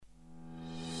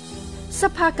ส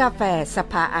ภากาแฟส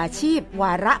ภาอาชีพว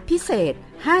าระพิเศษ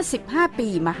55ปี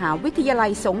มหาวิทยาลั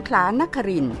ยสงขลานค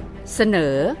รินทร์เสน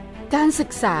อการศึ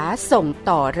กษาส่ง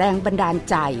ต่อแรงบันดาล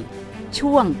ใจ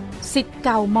ช่วงศิษย์เ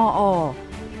ก่ามอ.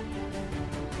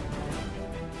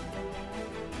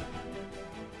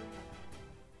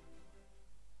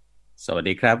สวัส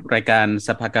ดีครับรายการส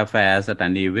ภากาแฟสถา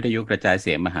นีวิทยุกระจายเ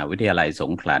สียงมหาวิทยาลัยส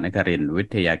งขลานครินทร์วิ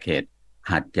ทยาเขต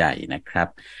หาดใหญ่นะครับ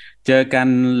เจอกัน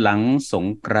หลังสง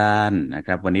กรานต์นะค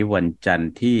รับวันนี้วันจันท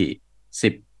ร์ที่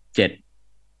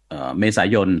17เมษา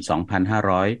ยน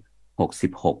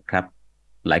2566ครับ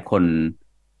หลายคน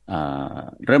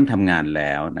เริ่มทำงานแ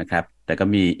ล้วนะครับแต่ก็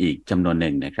มีอีกจำนวนห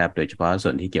นึ่งนะครับโดยเฉพาะส่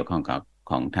วนที่เกี่ยวข้องกับ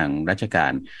ของทางราชกา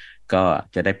รก็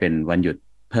จะได้เป็นวันหยุด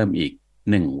เพิ่มอีก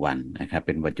1 วันนะครับเ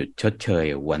ป็นวันหยุดชดเชย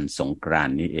วันสงกราน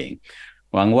ต์นี้เอง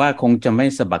หวังว่าคงจะไม่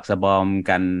สะบักสะบอม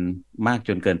กันมากจ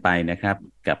นเกินไปนะครับ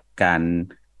กับการ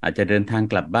อาจจะเดินทาง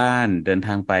กลับบ้านเดินท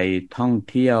างไปท่อง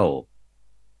เที่ยว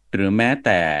หรือแม้แ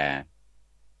ต่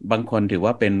บางคนถือ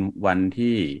ว่าเป็นวัน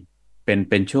ที่เ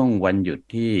ป็นช่วงวันหยุด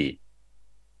ที่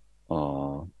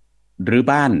รื้อ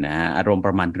บ้านนะฮะอารมณ์ป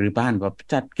ระมาณรื้อบ้านว่า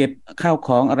จัดเก็บข้าวข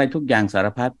องอะไรทุกอย่างสาร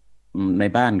พัดใน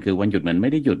บ้านคือวันหยุดมันไม่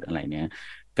ได้หยุดอะไรเนี่ย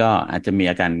ก็อาจจะมี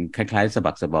อาการคล้ายๆสะ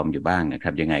บักสะบอมอยู่บ้างนะค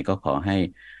รับยังไงก็ขอให้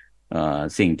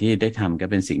สิ่งที่ได้ทำก็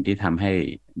เป็นสิ่งที่ทำให้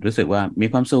รู้สึกว่ามี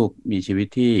ความสุขมีชีวิต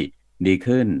ที่ดี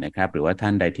ขึ้นนะครับหรือว่าท่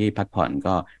านใดที่พักผ่อน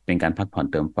ก็เป็นการพักผ่อน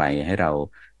เติมไฟให้เรา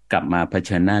กลับมาเผ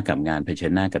ชิญหน้ากับงานเผชิ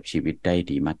ญหน้ากับชีวิตได้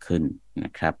ดีมากขึ้นน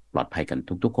ะครับปลอดภัยกัน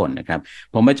ทุกๆคนนะครับ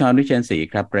ผมประชร วิเชียรศรี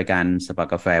ครับรายการสภา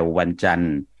กาแฟวันจันท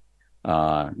ร์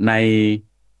ใน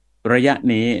ระยะ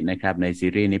นี้นะครับในซี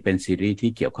รีส์นี้เป็นซีรีส์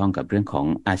ที่เกี่ยวข้องกับเรื่องของ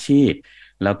อาชีพ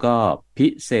แล้วก็พิ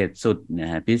เศษสุดนะ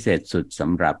ฮะพิเศษสุดส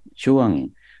ำหรับช่วง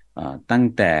ตั้ง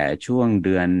แต่ช่วงเ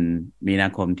ดือนมีนา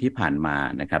คมที่ผ่านมา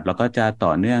นะครับแล้วก็จะต่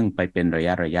อเนื่องไปเป็นระย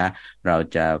ะเรา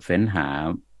จะเฟ้นหา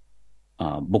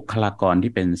บุคลากร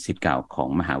ที่เป็นศิษย์เก่าของ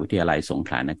มหาวิทยาลัยสงข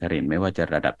ลานครินทร์ไม่ว่าจะ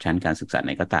ระดับชั้นการศึกษาไห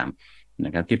นก็ตามน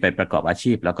ะครับที่ไปประกอบอา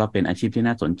ชีพแล้วก็เป็นอาชีพที่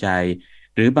น่าสนใจ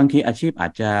หรือบางทีอาชีพอา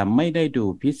จจะไม่ได้ดู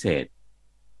พิเศษ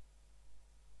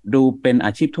ดูเป็นอ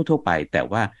าชีพทั่วๆไปแต่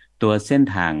ว่าตัวเส้น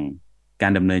ทางกา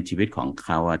รดำเนินชีวิตของเข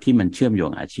าที่มันเชื่อมโย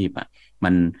งอาชีพมั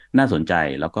นน่าสนใจ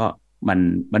แล้วก็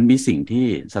มันมีสิ่งที่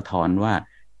สะท้อนว่า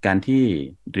การที่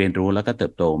เรียนรู้แล้วก็เติ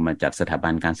บโตมาจากสถาบั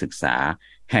นการศึกษา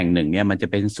แห่งหนึ่งเนี่ยมันจะ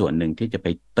เป็นส่วนหนึ่งที่จะไป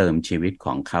เติมชีวิตข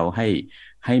องเขาใ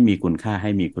ห้มีคุณค่าใ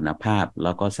ห้มีคุณภาพแ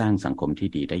ล้วก็สร้างสังคมที่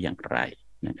ดีได้อย่างไร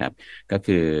นะครับก็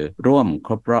คือร่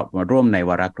วมใน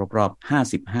วาระครบรอบ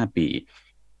55 ปี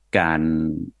การ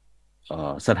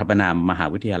สถาปนามหา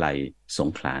วิทยาลัยสง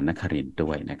ขลานครินทร์ด้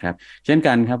วยนะครับเช่น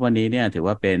กันครับวันนี้เนี่ยถือ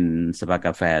ว่าเป็นสภาก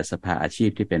าแฟสภาอาชีพ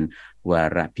ที่เป็นวา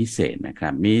ระพิเศษนะครั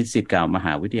บมีศิษย์เก่ามห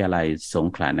าวิทยาลัยสง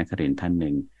ขลานครินทร์ท่านห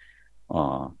นึ่ง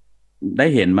ได้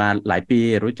เห็นมาหลายปี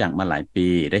รู้จักมาหลายปี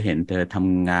ได้เห็นเธอท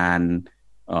ำงาน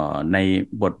ใน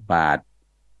บทบาท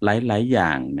หลายอย่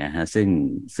างนะฮะ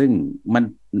ซึ่งมัน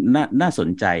น่าสน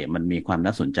ใจมันมีความ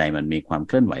น่าสนใจมันมีความเ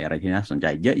คลื่อนไหวอะไรที่น่าสนใจ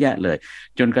เยอะแยะเลย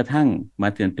จนกระทั่งมา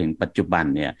ถึงปัจจุบัน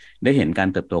เนี่ยได้เห็นการ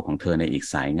เติบโตของเธอในอีก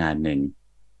สายงานหนึ่ง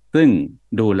ซึ่ง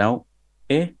ดูแล้ว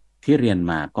ที่เรียน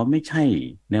มาก็ไม่ใช่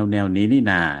แนวนี้นี่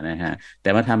นานะฮะแต่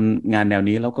มาทำงานแนว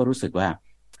นี้แล้วก็รู้สึกว่า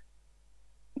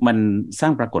มันสร้า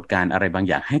งปรากฏการณ์อะไรบาง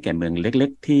อย่างให้แก่เมืองเล็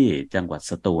กๆที่จังหวัด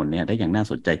สตูลเนี่ยได้อย่างน่า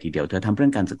สนใจทีเดียวเธอทำเรื่อ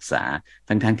งการศึกษา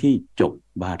ทั้งที่จบ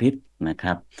บาริสนะค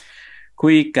รับคุ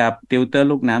ยกับติวเตอร์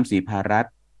ลูกน้ำศรีภารัต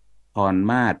น์พร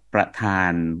มาศประธา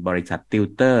นบริษัทติว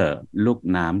เตอร์ลูก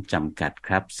น้ำจำกัดค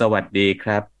รับสวัสดีค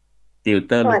รับติวเ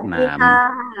ตอร์ลูกน้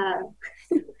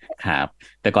ำครับ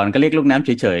แต่ก่อนก็เรียกลูกน้ำเ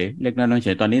ฉยๆเรียกน้องเฉ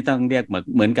ยตอนนี้ต้องเรียก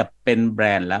เหมือนกับเป็นแบร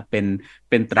นด์แล้วเ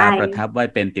ป็นตราประทับไว้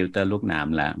เป็นติวเตอร์ลูกน้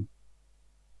ำแล้ว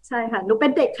ใช่ค่ะหนูเป็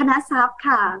นเด็กคณะทรัพย์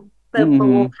ค่ะเติบโต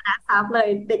คณะทรัพย์เลย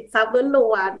เด็กทรัพย์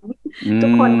ล้วนๆทุ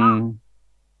กคนก็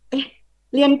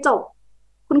เรียนจบ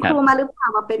คุณครูมาหรือเปล่า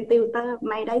มาเป็นติวเตอร์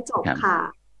ไม่ได้จบค่ะ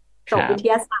จบวิท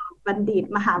ยาศาสตร์บัณฑิต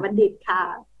มหาบัณฑิตค่ะ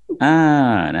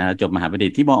นะจบมหาบัณฑิ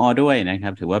ตที่มอ.ด้วยนะครั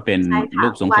บถือว่าเป็นลู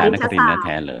กสงขลานครินทร์แ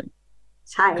ท้เลย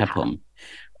ใช่ครับผม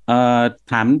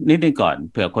ถามนิดนึงก่อน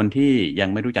เผื่อคนที่ยัง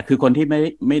ไม่รู้จักคือคนที่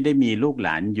ไม่ได้มีลูกหล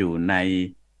านอยู่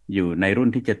ในรุ่น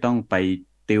ที่จะต้องไป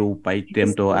ติวไปเตรีย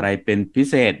มตัวอะไรเป็นพิ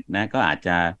เศษนะก็อาจ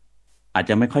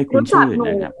จะไม่ค่อยคุ้นชื่อน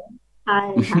ะครับใช่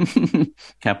ค่ะ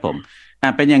ครับผม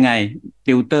เป็นยังไง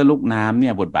ติวเตอร์ลูกน้ำเนี่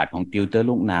ยบทบาทของติวเตอร์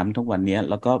ลูกน้ำทุกวันนี้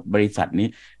แล้วก็บริษัทนี้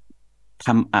ท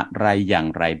ำอะไรอย่าง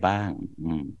ไรบ้าง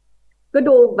ก็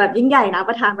ดูแบบยิ่งใหญ่นะ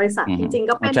ประธานบริษัทจริงๆ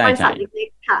ก็เป็นบริษัทเล็ก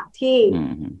ๆค่ะ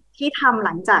ที่ทำห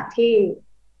ลังจากที่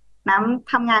น้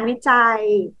ำทำงานวิจัย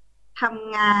ท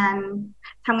ำง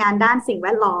านด้านสิ่งแว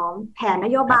ดล้อมแผนน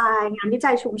โยบายงานวิ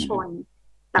จัยชุมชน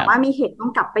แต่ว่ามีเหตุต้อ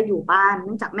งกลับไปอยู่บ้านเ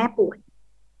นื่องจากแม่ป่วย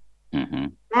อืม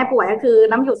แม่ป่วยก็คือ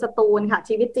น้ำอยู่สตูลค่ะ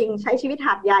ชีวิตจริงใช้ชีวิตห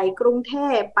าดใหญ่กรุงเท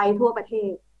พไปทั่วประเท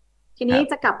ศทีนี้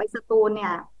จะครับกลับไปสตูลเนี่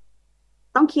ย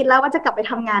ต้องคิดแล้วว่าจะกลับไป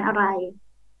ทำงานอะไร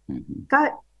อืมก็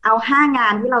เอา5 งา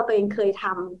นที่เราตัวเองเคยท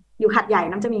ำอยู่หาดใหญ่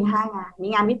น้ำจะมี5 งานมี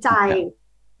งานวิจัยครับ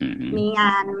อืมมีง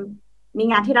านมี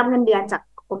งานที่รับเงินเดือนจาก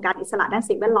องค์การอิสระด้าน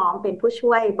สิ่งแวดล้อมเป็นผู้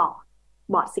ช่วยบอ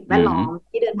ร์ดสิ่งอืแวดล้อมม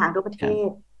ที่เดินทางทั่วประครับเทศ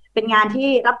เป็นงานที่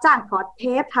รับจ้างพอดเท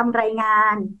ปทำรายงา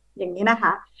นอย่างนี้นะค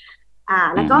ะ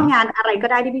แล้วก็อืมงานอะไรก็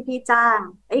ได้ที่พี่ๆจ้าง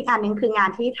อีกอันหนึ่งคืองาน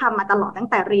ที่ทำมาตลอดตั้ง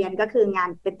แต่เรียนก็คืองาน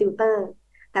เป็นติวเตอร์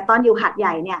แต่ตอนอยู่หาดให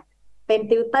ญ่เนี่ยเป็น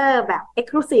ติวเตอร์แบบเอ็กซ์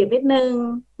คลูซีฟนิดนึง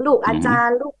ลูกอือาจาร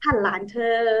ย์มลูกท่านหลานเธ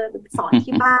อสอน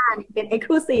ที่บ้านเป็นเอ็กซ์ค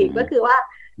ลูซีอืฟก็คือว่า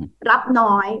มรับ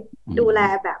น้อยอืดูแล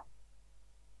มแบบ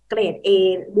เกรดA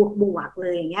บวกเล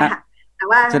ยอย่างเงี้ยอ่ะค่ะแต่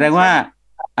ว่าแสดงใช่ว่า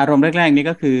อารมณ์แรกๆนี้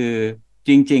ก็คือจ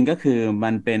ริงๆก็คือมั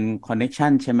นเป็นคอนเน็กชั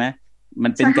นใช่ไหมมั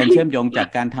นเป็นใช่การเชื่อมโยงจาก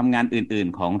การทำงานอื่น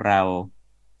ๆของเรา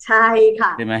ใช่ค่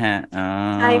ะ ใช่ไหมฮะอ๋อ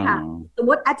ใช่ค่ะสมม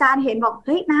ติอาจารย์เห็นบอกเ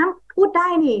ฮ้ยน้ำพูดได้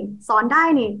นี่สอนได้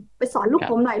นี่ไปสอนลูกผมหค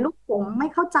รับน่อยลูกผมไม่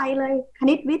เข้าใจเลยค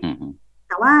ณิตวิทย์อืมแ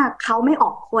ต่ว่าเขาไม่อ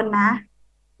อกคนนะ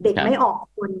เด็กไม่อครับอก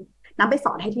คนน้ำไปส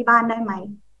อนให้ที่บ้านได้ไหม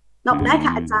บอือกได้ค่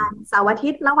ะอาจารย์มเสาร์อาทิ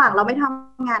ตย์ระหว่างเราไม่ท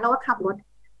ำงานเราก็ขับรถ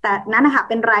แต่นั้นนะคะ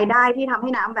เป็นรายได้ที่ทำให้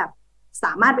น้ำแบบส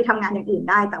ามารถไปทำงานอย่างอื่น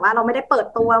ได้แต่ว่าเราไม่ได้เปิด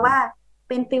อืตัวว่ามเ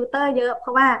ป็นติวเตอร์เยอะเพร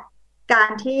าะว่าการ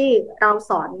ที่เรา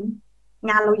สอน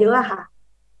งานเราเยอะอะค่ะ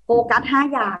โฟอืกัสม5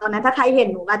 อย่างตอนนั้นถ้าใครเห็น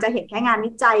หนูอาจจะเห็นแค่งาน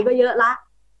วิจัยก็เยอะละ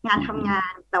งานอืมทำงา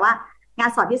นแต่ว่างาน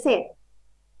สอนพิเศษ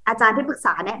อาจารย์ที่ปรึกษ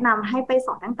าแนะนำให้ไปส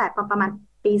อนตั้งแต่ตอนประมาณ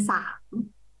ปี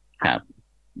 3ค่ะครับ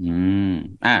อืม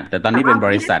แต่ตอนแต่ว่านี้เป็นบ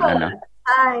ริไม่ได้เปิษัทแล้วเนาะดใ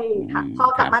ช่อืค่ะมพอ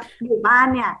กครับลับมาอยู่บ้าน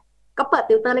เนี่ยก็เปิด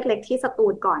ติวเตอร์เล็กๆที่สตู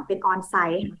ลก่อนเป็นออนไซ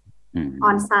ต์อือ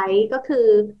อนไซม ต์ก็คือ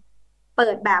เปิ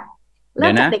ดแบบเริ่เดี๋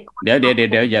ยวนะมจากเด็กก่อนเดี๋ยว2 คน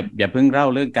อย่าเพิ่งเล่า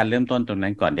เรื่องการเริ่มต้นตรงนั้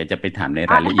นก่อนเดี๋ยวจะไปถามใน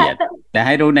รายละเอียดได้แต่ใ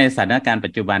ห้รู้ในสถานการณ์ปั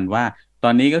จจุบันว่าตอ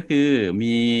นนี้ก็คือ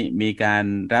มีมีการ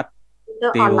รับติวเตอ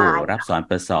ร์ติวออนไลน์รับสอนเ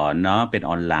ปิดสอนเนาะเป็น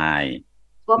ออนไลน์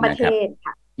ทั่วประเทนะครับศ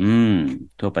ค่ะ อืม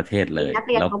ทั่วประเทศเลยมีนักเ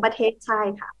รียนแล้วทั้งประเทศใช่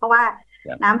ค่ะเพราะว่าค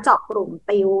รับน้ำเจาะกลุ่ม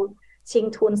ติวชิง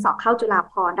ทุนสอบเข้าจุฬา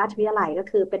ภรณราชวิทยาลัยก็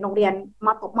คือเป็นโรงเรียนม.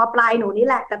ปลายหนูนี่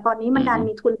แหละแต่ตอนนี้มันดัน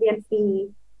มีอืมทุนเรียนฟรี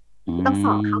อืที่ต้องส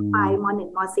อบเข้าไปม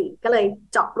.1 ม.4ก็เลย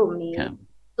เจาะกลุ่มนี้ครับ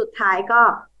สุดท้ายก็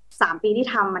3 ปีที่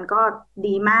ทำมันก็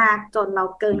ดีมากจนเรา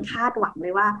เกินคาดหวังเล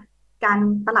ยว่าการ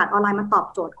ตลาดออนไลน์มันตอบ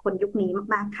โจทย์คนยุคนี้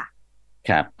มากๆค่ะ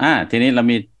ครับทีนี้เรา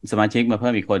มีสมาชิกมาเพิ่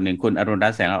มอีกคนหนึ่งคุณอรุณรั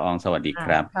ตน์แสงละอองสวัสดีค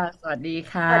รับค่ะสวัสดี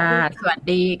ค่ะสวัสดีสวัส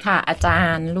ดีค่ะอาจา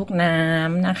รย์ลูกน้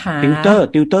ำนะคะติวเตอร์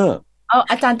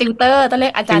อาจารย์ติวเตอร์ต้องเรี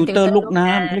ยกอาจารย์ติวเตอร์ลูกลูกน้น้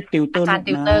ำเรียกติวำเตอร์ลูกน้อาจารย์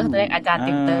ติวเตอร์ต้องเรียกอาจาำรย์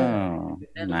ติวเตอร์ติว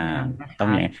เตอร์ลูมากน้ำนะต้องค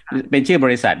ะอย่างนี้เป็นชื่อบ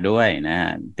ริษัทด้วยนะฮ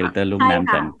ะติวเตอร์ลูกใช่น้ำ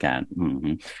ค่ะจำกัด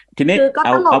ทีนี้คือก็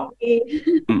ตลเอากดี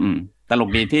อืมตลก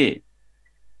ดีที่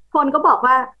คนก็บอก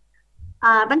ว่า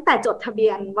ตั้งแต่จดทะเบี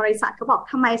ยนบริษัทเขาบอก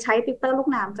ทำไมใช้ติวเตอร์ลูก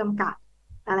น้ำจำกัด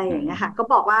อะไรอือย่างเงี้ยค่ะมก็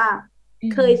บอกว่าอื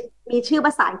เคยมมีชื่อภ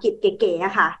าษาอังกฤษเก๋ๆอ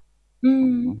ะค่ะอือื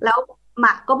มมแล้วหม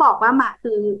ะก็บอกว่าหมะ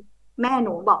คือแม่ห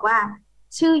นูบอกว่า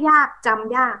ชื่อยากจ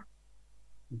ำยาก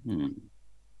อืม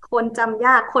คนจำย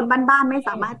ากคนบ้านๆไม่ส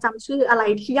ามารถจำชื่ออะไร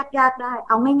ที่ยากๆได้เ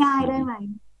อาง่ายอืมๆได้ไหม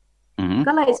อืม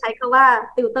ก็เลยใช้คำว่า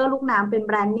ติวเตอร์ลูกน้ำเป็นแ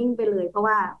บรนดิ้งไปเลยเพราะ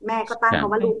ว่าแม่ก็ตั้งค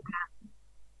ำว่าครับลูกน้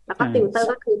ำแล้วก็ใช่ติวเตอร์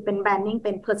ก็คือเป็นแบรนดิ้งเ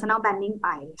ป็น personal branding ไป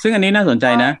ซึ่งอันนี้น่าสนใจ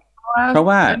นะเพราะว่าเพราะ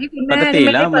ว่าอันนี้คุณปแม่กติ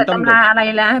แล้วนี่ไม่ได้เปิมันต้องจด ดตำราอะไร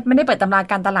แล้วไม่ได้เปิดตำรา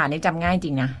การตลาดนี่จำง่ายจ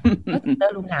ริงนะก็ติวเตอ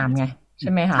ร์ลูกน้ำไงใ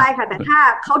ช่ไหมคะใช่ค่ะแต่ถ้า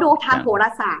เขาดูทางโหครับรา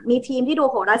ศาสตร์มีทีมที่ดู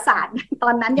โหราศาสตร์ตอ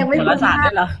นนั้นยังไม่โหราบูมมากศาสตร์ด้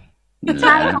วยเหรอใ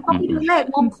ช่แล้วเขาก็ไปดูเลข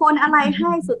มงคลอะไรใ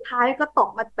ห้สุดท้ายก็ตก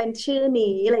มาเป็นชื่อ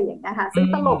นี้อะไรอย่างเงี้ยค่ะอืซึ่ง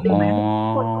ตลกดีอ๋อไหม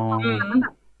คนเขามองอืกันว่าแบ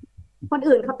บมคน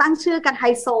อื่นเขาตั้งชื่อกันไฮ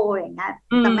โซอย่างเงี้ย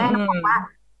อืแต่แม่มอืมน้องบอกว่า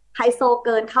ไฮโซเ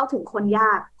กินเข้าถึงคนย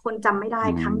ากคนจำไม่ได้อื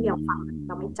ครั้งเดียวฟังเ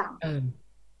ราไม่จเออ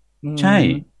อืใช่ม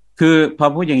คือพอ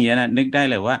พูดอย่างเงี้ยนะนึกได้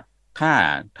เลยว่าถ้า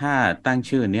ถ้าตั้ง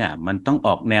ชื่อเนี่ยมันต้องอ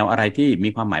อกแนวอะไรที่มี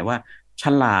ความหมายว่าฉ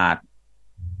ลาด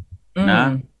อืนะม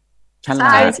ฉำใช่ล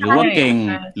าดหรือใช่ว่าเก่ง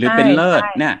หรือใช่เป็นเลิใช่ศ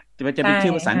เนี่ยจะใช่เป็นชื่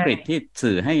อภาษาอัใช่ งกฤษที่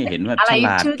สื่อให้เห็นว่าอะไรฉล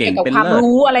าดชื่อเก่งเกี่ยวกับความเป็นเลิศ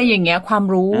รู้อะไรอย่างเงี้ยความ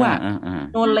รู้อ่าอ่ะ อ่า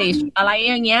knowledge อะไร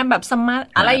อย่างเงี้ยแบบสมาร์ท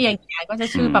อะไรครับอย่างเงี้ยก็จะ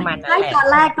อืมชื่อประมาณนั้นแหละใช่ตอน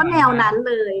แรกก็ประแนวมาณนั้น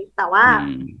เลยแต่ว่า อื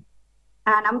ม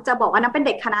น้ำจะบอกว่าน้ำเป็นเ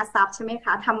ด็กคณะทรัพย์ใช่ไหมค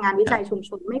ะทำงานวิครับจัยชุมช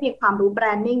นไม่มีความรู้แบร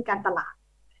นดิ้งการตลาด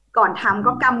ก่อนอืทำ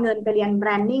ก็มกำเงินไปเรียนแบร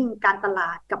นดิ้งการตล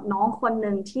าดกับน้องคนห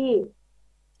นึ่ง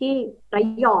ที่ระ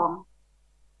ยอง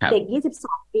เด็กครับ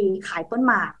22 ปีขายต้น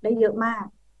หมากได้เยอะมาก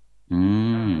อื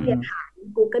มเรียนฐาน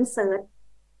Google Search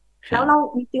แล้วเราครั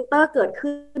บมีติวเตอร์เกิด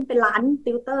ขึ้นเป็นล้าน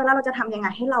ติวเตอร์แล้วเราจะทำยังไง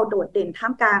ให้เราโดดเด่นท่า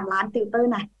มกลางล้านติวเตอร์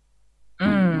นะอื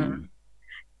อืมม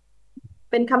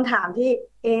เป็นคำถามที่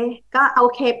ก็โอ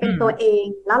เคอืเป็นมตัวเอง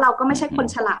แล้วเราก็อืไม่ใช่คน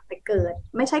มฉลาดแต่เกิด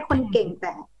ไม่ใช่คนเก่งแ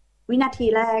ต่วินาที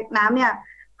แรกน้ำเนี่ย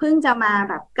เพิ่งจะมา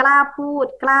แบบกล้าพูด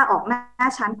กล้าออกหน้า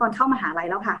ชั้นตอนเข้ามหาลัย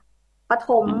แล้วค่ะประถ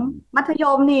มมัธย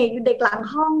มนี่อยู่เด็กหลัง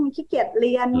ห้องขี้เกียจเ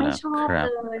รียนไม่ชอบเล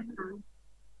ยค่ะ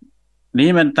นี่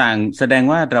มันต่างแสดง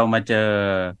ว่าเรามาเจอ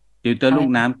ติวเตอร์ลูก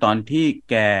น้ำตอนที่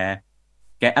แก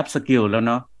อัพสกิลแล้ว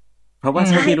เนาะเพราะว่า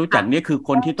เท่าที่รู้จักเนี่ยคือค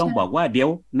นที่ต้องบอกว่าเดี๋ยว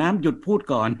น้ำหยุดพูด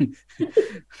ก่อน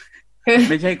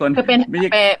ไม่ใช่คนคือเ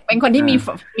ป็นคนที่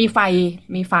มีไฟ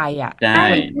อ่ะใช่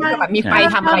แบบมีไฟ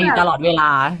ทำอะไรอยู่ตลอดเวล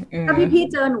าถ้าพี่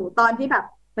เจอหนูตอนที่แบบ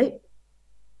เฮ้ย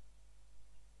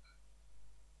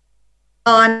ต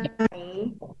อนไหน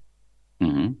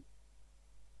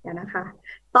เดี๋ยวนะคะ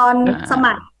ตอนส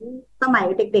มัย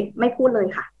เด็กๆไม่พูดเลย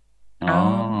ค่ะอ๋อ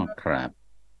ครับ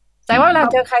แต่ว่าเรา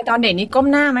เจอใครตอนเด็กนี้ก้ม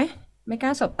หน้าไหมไม่กล้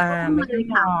าสบตาไม่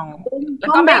กล้ามองแล้ว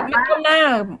ก็ไม่ก้มหน้า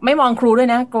ไม่มองครูด้วย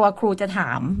นะกลัวครูจะถ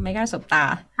ามไม่กล้าสบตา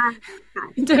ค่ะ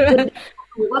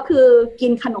ครูก็คือกิ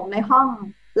นขนมในห้อง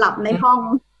หลับในห้อง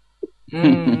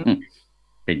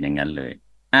เป็นอย่างนั้นเลย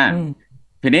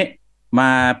ทีนี้มา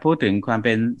พูดถึงความเ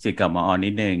ป็นศิษย์เก่ามอ.นิ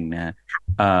ดนึงนะ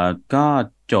ก็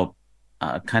จบ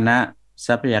คณะท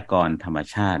รัพยากรธรรม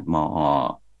ชาติมอ.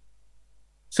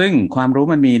ซึ่งความรู้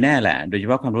มันมีแน่แหละโดยเฉ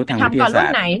พาะความรู้ทางวิทยาศาสตร์รุ่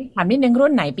นไหนถามนิดนึงรุ่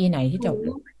นไหนปีไหนที่จบ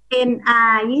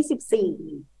NR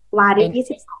 24วาริ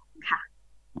22ค่ะ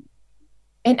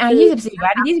NR 24ว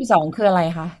าริ22คืออะไร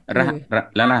คะ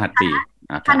แล้วรหัสปี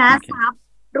คณะทรัพย์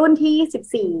รุ่น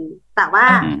ที่24แต่ว่า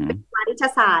เป็นวาริ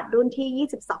ศาสตร์รุ่นที่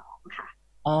22ค่ะ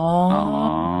อ๋อ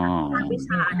ภาควิช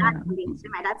าด้านวิทย์ใช่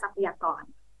ไหมด้านทรัพยากร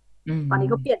ตอนนี้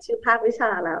ก็เปลี่ยนชื่อภาควิชา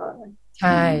แล้วใ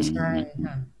ช่ใช่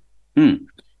ค่ะ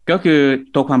ก็คือ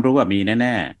ตัวความรู้แบบมีแ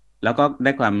น่ๆแล้วก็ไ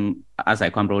ด้ความอาศัย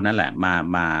ความรู้นั่นแหละ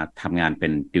มาทำงานเป็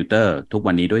นติวเตอร์ทุก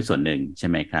วันนี้ด้วยส่วนหนึ่งใช่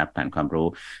ไหมครับผ่านความรู้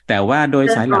แต่ว่าโดย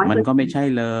สายหลักมันก็ไม่ใช่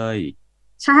เลย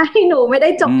ใช่หนูไม่ได้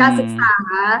จบการศึกษา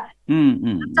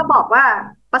จะบอกว่า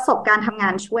ประสบการณ์ทำงา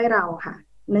นช่วยเราค่ะ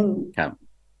ครับ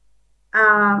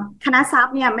คณะทรัพ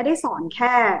ย์เนี่ยไม่ได้สอนแ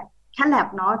ค่แลบ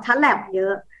เนาะถ้าแลบเยอ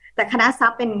ะแต่คณะทรั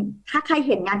พย์เป็นถ้าใครเ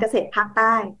ห็นงานเกษตรภาคใ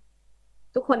ต้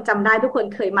ทุกคนจำได้ทุกคน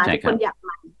เคยมาทุกคนอยากม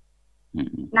า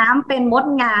น้ำเป็นมด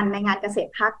งานในงานเกษต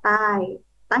รภาคใต้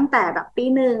ตั้งแต่แบบปี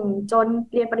 1จน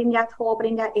เรียนปริญญาโทป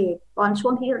ริญญาเอกตอนช่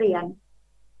วงที่เรียน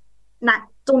ณ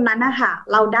จุดนั้นนะคะ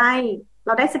เราไ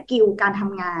ด้สกิลการท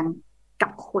ำงานกั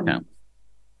บคน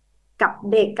กับ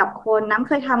เด็กกับคนน้ำเ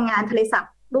คยทำงานทะเลสาบ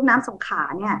ลูกน้ำสงขลา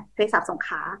เนี่ยทะเลสาบสงข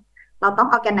ลาเราต้อง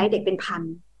ออร์แกไนซ์เด็กเป็นพัน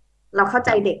เราเข้าใจ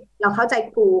เด็กเราเข้าใจ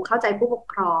ครูเข้าใจผู้ปก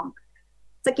ครอง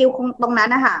สกิลตรงนั้น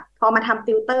นะคะพอมาทำ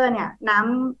ติวเตอร์เนี่ยน้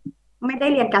ำไม่ได้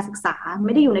เรียนการศึกษาไ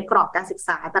ม่ได้อยู่ในกรอบการศึกษ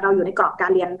าแต่เราอยู่ในกรอบกา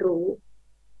รเรียนรู้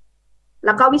แ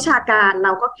ล้วก็วิชาการเร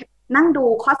าก็นั่งดู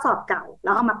ข้อสอบเก่าแล้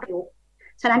วเอามาประยุกต์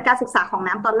ฉะนั้นการศึกษาของ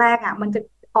น้ำตอนแรกมันจะ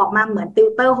ออกมาเหมือนติว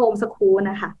เตอร์โฮมสคูล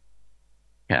นะคะ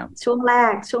ช่วงแร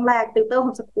กติวเตอร์โฮ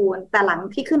มสคูลแต่หลัง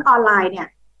ที่ขึ้นออนไลน์เนี่ย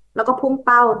เราก็พุ่งเ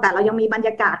ป้าแต่เรายังมีบรรย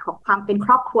ากาศของความเป็นค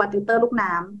รอบครัวติวเตอร์ลูก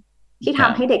น้ำที่ท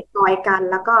ำให้เด็กจอยกัน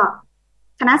แล้วก็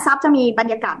คณะทรัพย์จะมีบร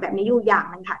รยากาศแบบนี้อยู่อย่าง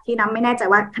นึงค่ะที่น้ำไม่แน่ใจ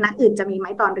ว่าคณะอื่นจะมีไหม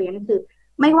ตอนเรียนก็คือ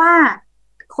ไม่ว่า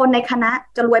คนในคณะ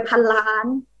จะรวยพันล้าน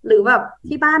หรือแบบ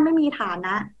ที่บ้านไม่มีฐาน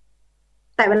ะ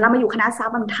แต่เวลามาอยู่คณะทรัพ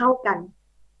ย์มันเท่ากัน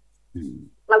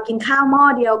เรากินข้าวหม้อ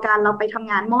เดียวกันเราไปทำ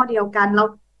งานหม้อเดียวกันเ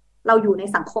ราอยู่ใน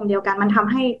สังคมเดียวกันมันท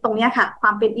ำให้ตรงนี้ค่ะคว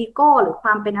ามเป็นอีโก้หรือคว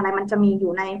ามเป็นอะไรมันจะมีอ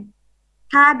ยู่ใน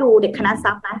ถ้าดูเด็กคณะท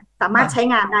รัพย์นะสามารถใช้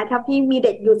งานได้ถ้าพี่มีเ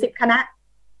ด็กอยู่10 คณะ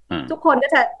ทุกคนก็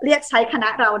จะเรียกใช้คณะ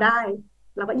เราได้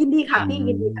เราก็ยินดีค่ะพี่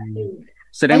ยินดีค่ะพี่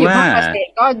แสดงว่า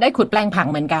ก็ได้ขุดแปลงผัง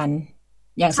เหมือนกัน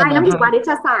อย่างใช่น้ำอยู่วาริ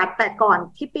ศาสตร์แต่ก่อน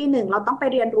ที่ปี 1เราต้องไป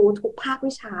เรียนรู้ทุกภาค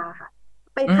วิชาค่ะ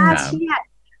ไปท่าเชียด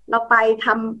เราไปท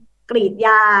ำกรีดย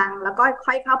างแล้วก็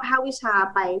ค่อยเข้าภาควิชา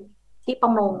ไปที่ปร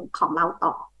ะมงของเรา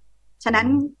ต่อฉะนั้น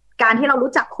การที่เรา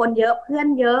รู้จักคนเยอะเพื่อน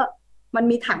เยอะมัน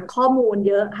มีถังข้อมูล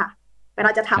เยอะค่ะเวล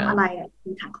าจะทำอะไร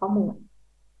มีถังข้อมูล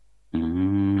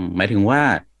หมายถึงว่า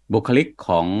บุคลิกข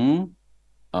อง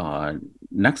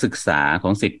นักศึกษาขอ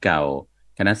งศิษย์เก่า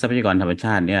คณะทรัพยากรธรรมช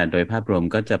าติเนี่ยโดยภาพรวม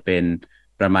ก็จะเป็น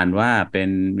ประมาณว่าเป็น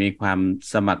มีความ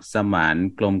สมัครสมาน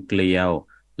กลมเกลียว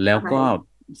แล้วก็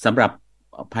สำหรับ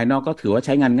ภายนอกก็ถือว่าใ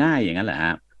ช้งานง่ายอย่างนั้นแหละฮ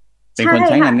ะเป็นคน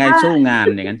ใช้งานง่ายสู้งาน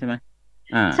อย่างนั้นใช่ไหม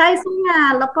ใช่สู้งา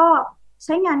นแล้วก็ใ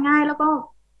ช้งานง่ายแล้วก็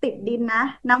ติดดินนะ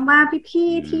น้ำว่าพี่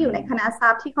ๆที่อยู่ในคณะทรั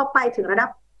พย์ที่เขาไปถึงระดับ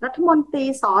รัฐมนตรี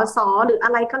สสหรืออ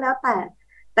ะไรก็แล้ว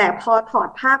แต่พอถอด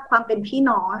ภาพความเป็นพี่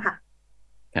น้องอะค่ะ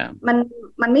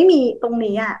มันไม่มีตรง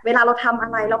นี้เวลาเราทำอะ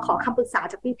ไรเราขอคำปรึกษา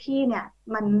จากพี่ๆเนี่ย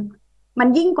มัน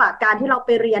ยิ่งกว่าการที่เราไป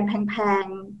เรียนแพง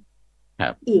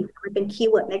ๆอีกมันเป็นคีย์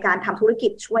เวิร์ดในการทำธุรกิ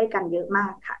จช่วยกันเยอะมา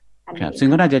กค่ะครับซึ่ง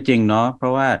ก็น่าจะจริงเนาะเพรา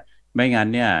ะว่าไม่งั้น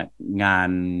เนี่ยงาน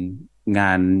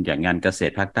อย่างงานเกษ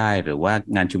ตรภาคใต้หรือว่า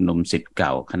งานชุมนุมศิษย์เก่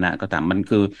าคณะก็ตามมัน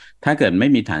คือถ้าเกิดไม่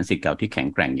มีฐานศิษย์เก่าที่แข็ง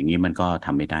แกร่งอย่างนี้มันก็ท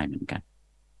ำไม่ได้เหมือนกัน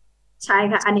ใช่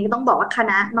ค่ะอันนี้ต้องบอกว่าค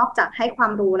ณะนอกจากให้ควา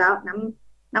มรู้แล้ว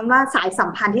น้ำว่าสายสัม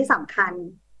พันธ์ที่สำคัญ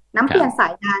น้ำเปลี่ยนสา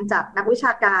ยงานจากนักวิช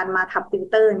าการมาทำติว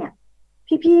เตอร์เนี่ย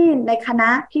พี่ๆในคณะ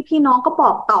พี่ๆน้องก็บ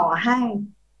อกต่อให้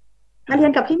มาเรีย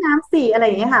นกับพี่น้ำสี่อะไร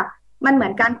อย่างเงี้ยค่ะมันเหมือ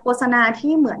นการโฆษณา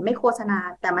ที่เหมือนไม่โฆษณา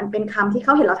แต่มันเป็นคำที่เข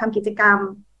าเห็นเราทำกิจกรรม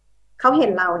เขาเห็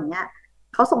นเราอย่างเงี้ย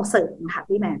เขาส่งเสริมค่ะ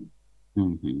พี่แมน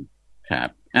ครับ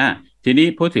ทีนี้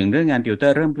พูดถึงเรื่องงานติวเตอ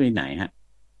ร์เริ่มปีไหนฮะ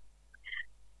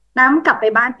น้ำกลับไป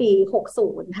บ้านปี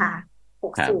60ค่ะ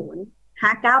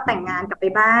59แต่งงานกลับไป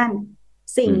บ้าน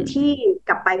สิ่งที่ก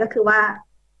ลับไปก็คือว่า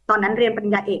ตอนนั้นเรียนปริ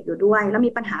ญญาเอกอยู่ด้วยแล้ว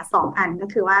มีปัญหา2 อันก็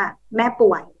คือว่าแม่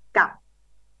ป่วยกับ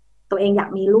ตัวเองอยาก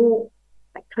มีลูก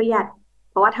แต่เครียด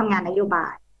เพราะว่าทำงานนโยบา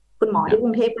ยคุณหมอที่ก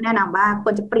รุงเทพก็แนะนำว่าค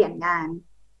วรจะเปลี่ยนงาน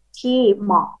ที่เ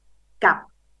หมาะกับ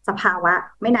สภาวะ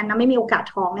ไม่นั้นนะไม่มีโอกาส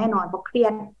ท้องแน่นอนเพราะเครีย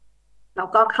ดแล้ว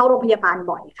ก็เข้าโรงพยาบาล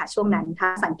บ่อยค่ะช่วงนั้นถ้า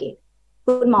สังเกต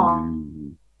คุณหมอ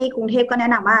ที่กรุงเทพก็แนะ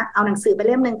นำว่าเอาหนังสือไปเ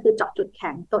ล่มนึงคือเจาะจุดแ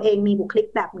ข็งตัวเองมีบุคลิก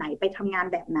แบบไหนไปทำงาน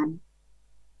แบบนั้น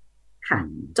ค่ะ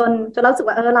จนเรารู้สึก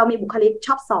ว่าเรามีบุคลิกช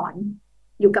อบสอน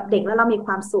อยู่กับเด็กแล้วเรามีค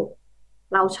วามสุข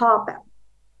เราชอบแบบ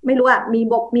ไม่รู้อะ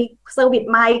มีเซอร์วิส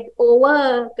ไมค์โอเวอ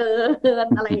ร์เกิน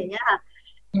อะไรอย่างเงี้ยค่ะ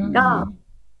ก็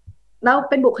แล้ว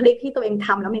เป็นบุคลิกที่ตัวเองท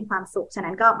ำแล้วมีความสุขฉะ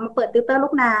นั้นก็มาเปิดติวเตอร์ลู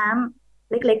กน้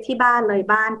ำเล็กๆที่บ้านเลย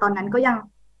บ้านตอนนั้นก็ยัง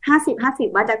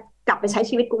50-50ว่าจะกลับไปใช้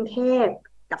ชีวิตกรุงเทพ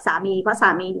กับสามีเพราะสา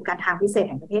มีอยู่การทางพิเศษ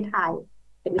แห่งประเทศไทย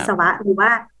เป็นวิศวะหรือว่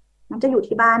าน้องจะอยู่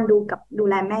ที่บ้านดู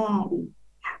แลแม่ดี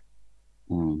ค่ะ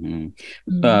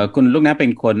คุณลูกน้ำเป็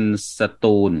นคนส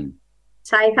ตูล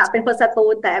ใช่ค่ะเป็นคนสตู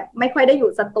ลแต่ไม่ค่อยได้อ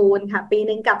ยู่สตูลค่ะปี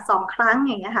นึงกลับ2 ครั้ง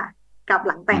อย่างเงี้ยค่ะกลับ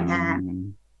หลังแต่งงาน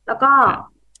แล้วก็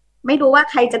ไม่รู้ว่า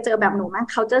ใครจะเจอแบบหนูมั้ง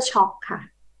culture shock ค่ะ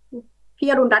พี่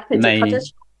อรุณรัตน์เคยเจอ culture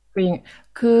shock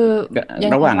คือ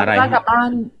ระหว่างอะไรตอนกลับ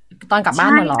บ้า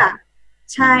นเหรอ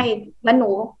ใช่แล้วหนู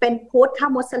เป็นพุทธ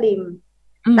มุสลิม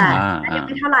แต่ยังไ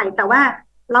ม่เท่าไหร่แต่ว่า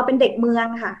เราเป็นเด็กเมือง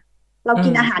ค่ะเรากิ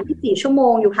นอาหาร24 ชั่วโม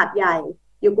งอยู่หาดใหญ่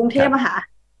อยู่กรุงเทพอะค่ะ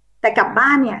แต่กลับบ้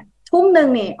านเนี่ยทุ่มนึง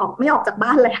เนี่ยไม่ออกจากบ้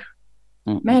านเลย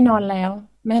แม่นอนแล้ว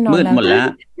มืดหมดแล้ว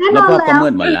แล้วก็มื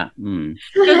ดหมดแล้ว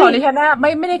คือของดิฉันน่ะ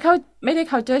ไม่ได้เ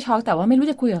ข้าเจอช็อกแต่ว่าไม่รู้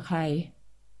จะคุยกับใคร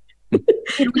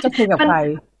ไม่รู้จะคุยกับใคร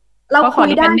เราคุย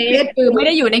ได้คือไม่ไ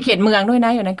ด้อยู่ในเขตเมืองด้วยน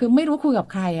ะอย่างนั้นคือไม่รู้คุยกับ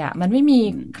ใครอ่ะมันไม่มี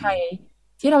ใคร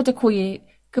ที่เราจะคุย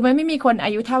คือมันไม่มีคนอ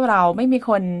ายุเท่าเราไม่มีค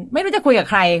นไม่รู้จะคุยกับ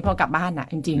ใครพอกลับบ้านอ่ะ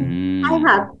จริงๆใช่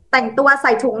ค่ะแต่งตัวใ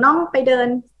ส่ถุงน่องไปเดิน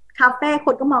คาเฟ่ค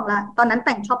นก็มองละตอนนั้น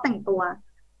ชอบแต่งตัว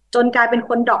จนกลายเป็นค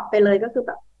นดรอปไปเลยก็คือแ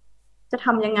บบจะท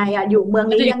ำยังไงอ่ะอยู่เมือง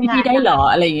นี้ยังไงได้หรอ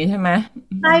อะไรอย่างงี้ใช่ไหม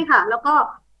ใช่ค่ะแล้วก็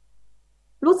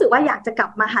รู้สึกว่าอยากจะกลั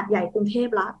บมาหาดใหญ่กรุงเทพ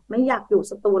แล้วไม่อยากอยู่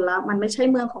สตูลแล้วมันไม่ใช่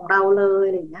เมืองของเราเลย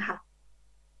อะไรอย่างเงี้ยค่ะ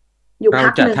เรา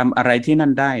จะทำอะไรที่นั่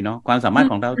นได้เนาะความสามารถ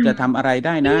ของเราจะทำอะไรไ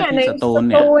ด้นะที่สตูลเ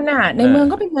นี่ยในเมือง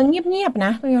ก็เป็นเมืองเงียบๆน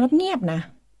ะเป็นเมืองเงียบนะ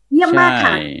เงียบมาก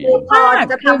ค่ะพอ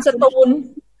จะทำสตูล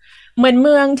เหมือนเ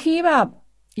มืองที่แบบ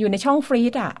อยู่ในช่องฟรี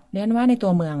ซอ่ะเรียนว่าในตั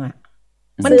วเมืองอ่ะ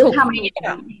มันถูกฟรีซ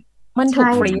อ่ะมันถูก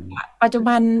ฟรีซอ่ะปัจจุ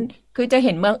บันคือจะเ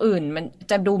ห็นเมืองอื่นมัน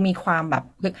จะดูมีความแบบ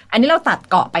คืออันนี้เราตัด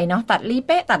เกาะไปเนาะตัดลีเ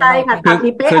ป๊ะตัดอะไร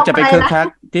คือจะไปคึกคัก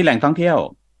ที่แหล่งท่องเที่ยว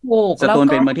สตูล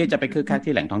เป็นเมืองที่จะไปคึกคัก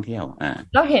ที่แหล่งท่องเที่ยว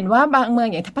เราเห็นว่าบางเมืองอ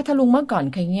ย่างพัทลุงเมื่อก่อน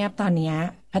เคยเงียบตอนนี้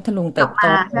พัทลุงเติบโต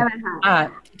ใช่ไหมคะ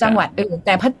จังหวัดอื่นแ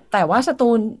ต่ว่าสตู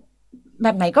ลแบ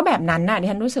บไหนก็แบบนั้นน่ะดิ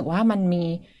ฉันรู้สึกว่า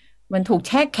มันถูกแ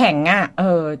ช่แข็งอ่ะ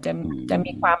จะ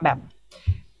มีความแบบ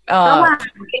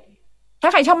ถ้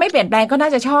าใครชอบไม่เปลี่ยนแปลงก็น่า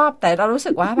จะชอบแต่เรารู้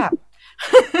สึกว่าแบบ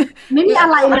ไม่มีอะ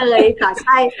ไรเลยค่ะใ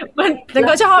ช่มัน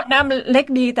ก็ชอบนะมันเล็ก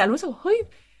ดีแต่รู้สึกเฮ้ย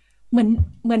เห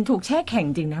มือนถูกแช่แข็ง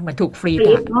จริงนะเหมือนถูกฟรีซ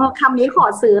คำนี้ขอ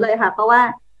ซื้อเลยค่ะเพราะว่า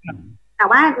แต่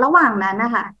ว่าระหว่างนั้นน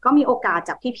ะคะก็มีโอกาสจ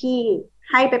ากพี่ๆ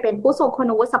ให้ไปเป็นผู้ทรงคุ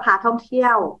ณวุฒิสภาท่องเที่ย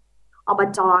วอบ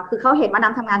จ.คือเขาเห็นว่า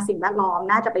น้ำทำงานสิ่งแวดล้อม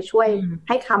น่าจะไปช่วยใ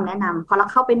ห้คำแนะนำพอเรา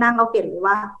เข้าไปนั่งเราเห็นเลย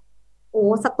ว่าโอ้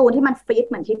สตูลที่มันฟรีซ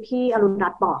เหมือนที่พี่อรุณรั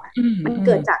ตน์บอกมันเ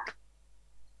กิดจาก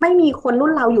ไม่มีคนรุ่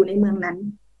นเราอยู่ในเมืองนั้น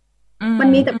มัน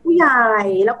มีแต่ผู้ใหญ่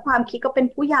แล้วความคิดก็เป็น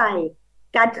ผู้ใหญ่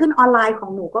การขึ้นออนไลน์ของ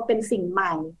หนูก็เป็นสิ่งให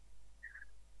ม่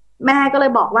แม่ก็เล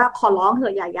ยบอกว่าขอร้องเถ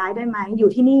อะอย่าย้ายได้ไหมอยู่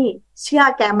ที่นี่เชื่อ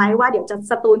แกไหมว่าเดี๋ยวจะ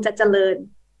สตูลจะเจริญ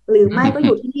หรือไม่ก็อ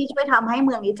ยู่ที่นี่ช่วยทำให้เ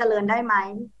มืองนี้เจริญได้ไหม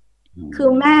คือ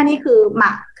แม่นี่คือห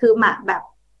มักแบบ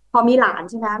พอมีหลาน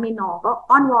ใช่ไหมมีน้องก็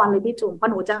อ้อนวอนเลยพี่จุ๋มพอ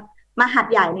หนูจะมาหัด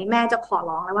ใหญ่ในแม่จะขอ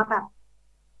ร้องแล้วว่าแบบ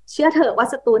เชื่อเถอะว่า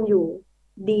สตูลอยู่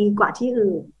ดีกว่าที่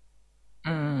อื่น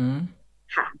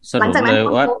ค่ะหลังจากนั้น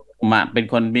ว่าหมาเป็น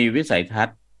คนมีวิสัยทัศ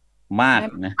น์มาก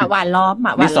นะหวานล้อม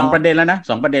มี2 ประเด็นแล้วนะ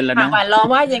2 ประเด็นแล้วนะหวานล้อม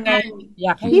ว่ายังไงอย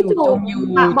ากให้อยู่จงอยู่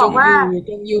บอกว่า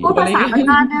พูดภาษา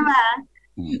บ้านได้ไหม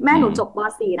แม่หนูจบป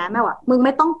.4 นะแม่ว่ามึงไ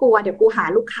ม่ต้องกลัวเดี๋ยวกูหา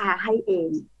ลูกค้าให้เอง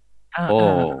โอ้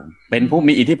เป็นผู้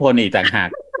มีอิทธิพลอีกต่างหาก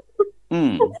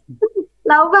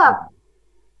แล้วแบบ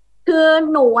คือ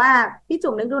หนูอ่ะพี่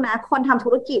จุ๋มนึกดูนะคนทำธุ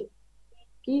รกิจ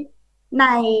ที่ใน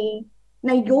ใ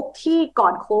นยุคที่ก่อ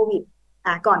นโควิด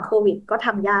ก่อนโควิดก็ท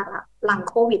ำยากละหลัง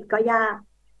โควิดก็ยาก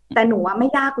แต่หนูว่าไม่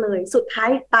ยากเลยสุดท้าย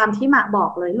ตามที่หมากบอ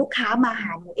กเลยลูกค้ามาห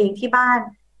าหนูเองที่บ้าน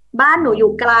หนูอ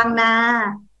ยู่กลางนา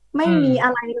ไม่มีอ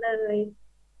ะไรเลย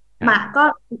หมากก็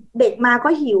เด็กมาก็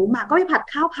หิวหมากก็ไปผัด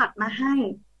ข้าวผัดมาให้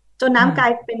จนน้ำกลา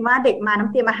ยเป็นว่าเด็กมาน้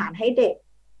ำเตรียมอาหารให้เด็ก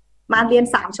มาเรียน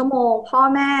3 ชั่วโมงพ่อ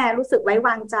แม่รู้สึกไว้ว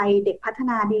างใจเด็กพัฒ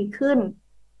นาดีขึ้น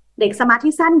เด็กสมาธิ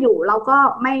สั้นอยู่เราก็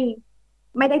ไ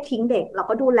ม่ได้ทิ้งเด็กเรา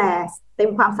ก็ดูแลเต็ม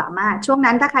ความสามารถช่วง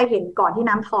นั้นถ้าใครเห็นก่อนที่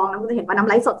น้ำท้องน้ำก็จะเห็นว่าน้ำ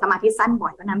ไลฟ์สดสมาธิสั้นบ่อ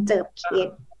ยเพราะน้ำเจอเคส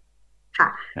ค่ะ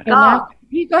ก็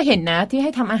พี่ก็เห็นนะที่ใ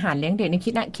ห้ทำอาหารเลี้ยงเด็กนี่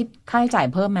คิดค่าใช้จ่าย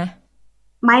เพิ่มไหม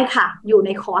ไม่ค่ะอยู่ใน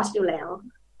คอร์สอยู่แล้ว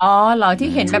อ๋อเหรอที่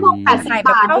เห็นแบบใส่แบ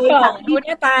บข้าวกล่องดูห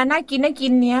น้าตาน่ากิ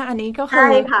นเนี้ยอันนี้ก็คือใ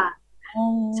ช่ค่ะ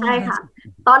ใช่ค่ะ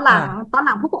ตอนห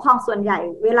ลังผู้ปกครองส่วนใหญ่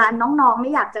เวลาน้องๆไ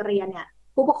ม่อยากจะเรียนเนี่ย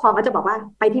ผู้ปกครองก็จะบอกว่า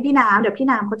ไปที่พี่น้ำเดี๋ยวพี่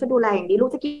น้ำเขาจะดูแลอย่างดีลู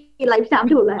กจะกินอะไรพี่น้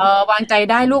ำดูแลวางใจ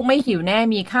ได้ลูกไม่หิวแน่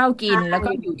มีข้าวกินแล้วก็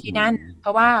อยู่ที่นั่นเพร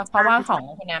าะว่าของ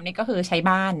พี่น้ำนี่ก็คือใช้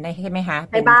บ้านใช่ไหมคะ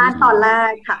ใช้บ้านตอนแร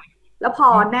กค่ะแล้วพอ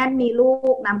แน่นมีลู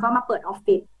กน้ำก็มาเปิดออฟ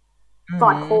ฟิศก่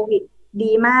อนโควิด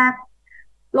ดีมาก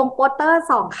ลงโปสเตอร์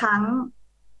2 ครั้ง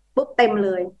ปุ๊บเต็มเล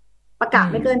ยประกาศ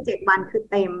ไม่เกิน7 วันคือ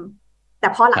เต็มแต่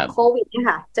พอหลังโควิดเนี่ย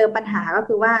ค่ะเจอปัญหาก็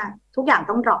คือว่าทุกอย่าง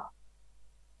ต้องดรอ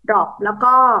ปแล้ว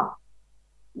ก็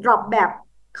ดรอปแบบ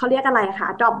เขาเรียกอะไรคะ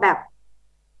ดรอปแบบ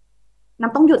น้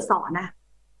ำต้องหยุดสอนนะ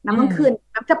น้ำต้องคืน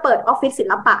น้ำจะเปิดออฟฟิศศิ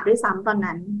ลปะด้วยซ้ำตอน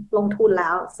นั้นลงทุนแล้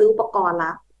วซื้ออุปกรณ์แ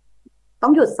ล้วต้อ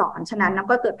งหยุดสอนฉะนั้นน้ำ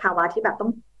ก็เกิดภาวะที่แบบต้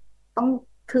อง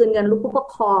คืนเงินลูกผู้ปก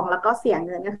ครองแล้วก็เสียเ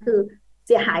งินก็คือเ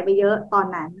สียหายไปเยอะตอน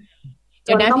นั้นจ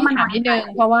นต้องมาถามนิดนึง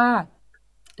เพราะว่า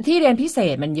ที่เรียนพิเศ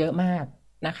ษมันเยอะมาก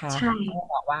นะคะใช่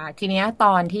บอกว่าทีเนี้ยต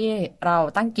อนที่เรา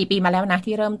ตั้งกี่ปีมาแล้วนะ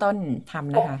ที่เริ่มต้นท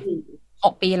ำนะคะ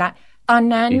6 ปีละตอน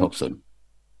นั้นปี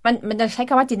60มันจะใช้ค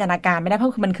ำว่าจินตนาการไม่ได้เพรา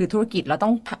ะมันคือธุรกิจเราต้อ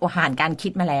งผ่านการคิ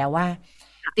ดมาแล้วว่า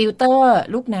ติวเตอร์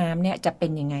ลูกน้ำเนี่ยจะเป็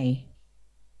นยังไง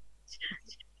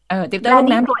ติวเตอร์ลูก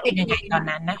น้ำเป็นยังไงตอน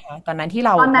นั้นนะคะตอนนั้นที่เร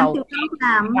าติวเตอร์ลูก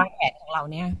น้ำวางแผนของเรา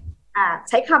เนี่ย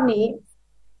ใช้คำนี้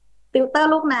ติวเตอร์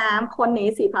ลูกน้ำคนนี้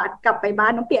สิพัฒน์กลับไปบ้า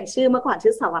นต้องเปลี่ยนชื่อเมื่อก่อน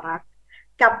ชื่อสวรักษ์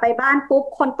กลับไปบ้านปุ๊บ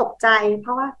คนตกใจเพร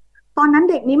าะว่าตอนนั้น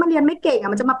เด็กนี้มาเรียนไม่เก่ง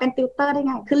มันจะมาเป็นติวเตอร์ได้ไ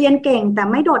งคือเรียนเก่งแต่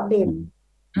ไม่โดดเด่น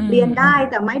เรียนได้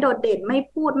แต่ไม่โดดเด่นไม่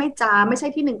พูดไม่จาไม่ใช่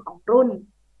ที่1ของรุ่น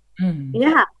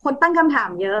นี่ค่ะคนตั้งคำถาม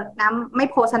เยอะน้ำไม่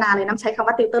โฆษณาเลยน้ำใช้คำ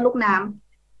ว่าติวเตอร์ลูกน้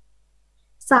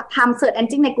ำทำเสิร์ชเอน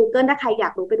จินใน Google ถ้าใครอยา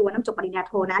กรู้ไปดูน้ำจบปริญญาโ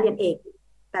ทนะเรียนเอก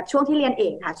แต่ช่วงที่เรียนเอ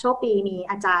กค่ะโชคดีมี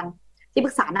อาจารย์ที่ป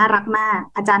รึกษาน่ารักมาก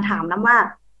อาจารย์ถามน้ำว่า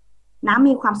น้ำ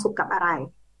มีความสุขกับอะไร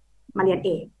มาเรียนเ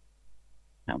อก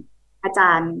อาจ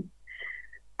ารย์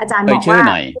บอกว่า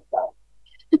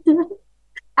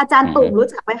อาจารย์ตุ่มรู้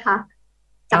จักไหมคะ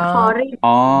จากคอรี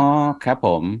อ๋อครับผ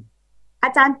มอ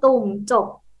าจารย์ตุ่มจบ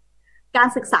การ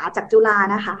ศึกษาจากจุฬา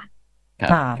นะคะ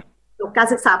จบการ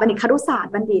ศึกษาบัณฑิตครุศาสต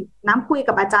ร์บัณฑิตน้ำคุย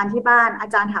กับอาจารย์ที่บ้านอา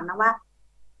จารย์ถามน้ำว่า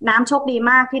น้ำโชคดี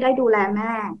มากที่ได้ดูแลแ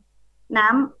ม่น้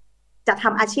ำจะท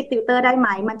ำอาชีพติวเตอร์ได้ไหม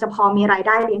มันจะพอมีรายไ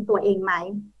ด้เลี้ยงตัวเองไหม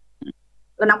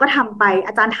แล้วน้ำก็ทำไป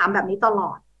อาจารย์ถามแบบนี้ตล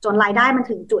อดจนรายได้มัน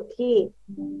ถึงจุดที่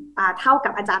เท่ากั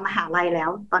บอาจารย์มหาลัยแล้ว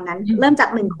ตอนนั้นเริ่มจาก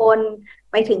1 คน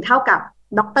ไปถึงเท่ากับ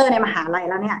ด็อกเตอร์ในมหาลัย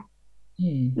แล้วเนี่ย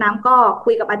น้ำก็คุ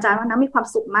ยกับอาจารย์ว่าน้ำมีความ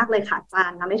สุขมากเลยค่ะอาจาร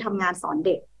ย์น้ำได้ทำงานสอนเ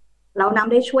ด็กแล้วน้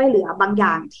ำได้ช่วยเหลือบางอ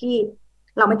ย่างที่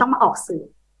เราไม่ต้องมาออกสื่อ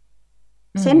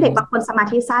เช่นเด็กบางคนสมา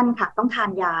ธิสั้นค่ะต้องทา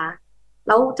นยาแ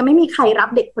ล้วจะไม่มีใครรับ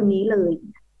เด็กคนนี้เลย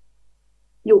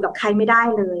อยู่กับใครไม่ได้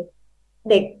เลย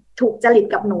เด็กถูกจริต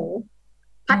กับหนู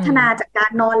พัฒนาจากกา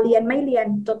รนอนเรียนไม่เรียน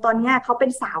จนตอนนี้เขาเป็น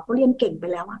สาวเขาเรียนเก่งไป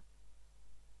แล้วอ่ะ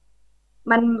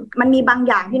มันมีบาง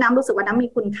อย่างที่น้ำรู้สึกว่าน้ำมี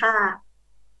คุณค่า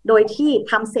โดยที่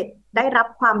ทำเสร็จได้รับ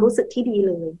ความรู้สึกที่ดี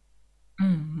เลย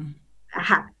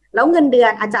ค่ะแล้วเงินเดือ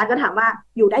นอาจารย์ก็ถามว่า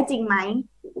อยู่ได้จริงไหม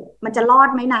มันจะรอด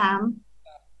ไหมน้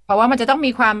ำเพราะว่ามันจะต้อง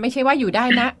มีความไม่ใช่ว่าอยู่ได้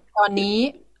นะตอนนี้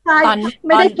ตอนไ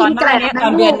ม่ได้กินแกลบตอ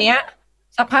นเดือนเนี้ย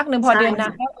สักพักหนึ่งพอเดือนนั้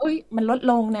นแล้วมันลด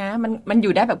ลงนะมันอ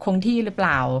ยู่ได้แบบคงที่หรือเป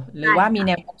ล่าหรือว่ามีแ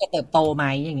นวโน้มจะเติบโตไหม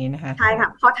อย่างนี้นะคะใช่ค่ะ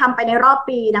พอทำไปในรอบ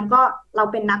ปีน้ำก็เรา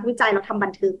เป็นนักวิจัยเราทำบั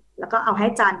นทึกแล้วก็เอาให้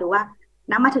อาจารย์ดูว่า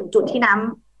น้ำมาถึงจุดที่น้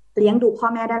ำเลี้ยงดูพ่อ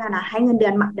แม่ได้แล้วนะให้เงินเดื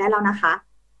อนหมักได้แล้วนะคะ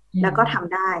แล้วก็ท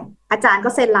ำได้อาจารย์ก็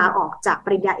เซ็นลาออกจากป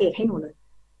ริญญาเอกให้หนูเลย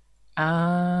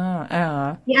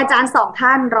มีอาจารย์2 ท่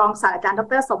านรองศาสตราจารย์ด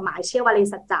ร.สมหมายเชี่ยววลี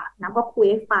สัจจะน้ำก็คุย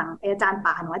ให้ฟังอาจารย์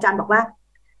ป่าหนูอาจารย์บอกว่า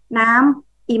น้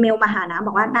ำอีเมลมาหาน้ำบ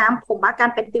อกว่าน้ำผมว่าการ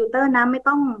เป็นติวเตอร์น้ำไม่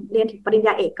ต้องเรียนถึงปริญญ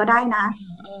าเอกก็ได้นะ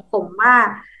ผมว่า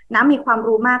น้ำมีความ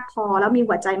รู้มากพอแล้วมี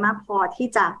หัวใจมากพอที่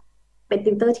จะเป็น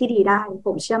ติวเตอร์ที่ดีได้ผ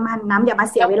มเชื่อมั่นน้ำอย่ามา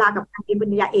เสียเวลากับการเรียนป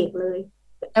ริญญาเอกเลย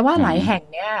แต่ว่าหลายแห่ง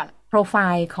เนี่ยโปรไฟ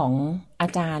ล์ของอา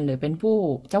จารย์หรือเป็นผู้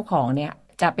เจ้าของเนี่ย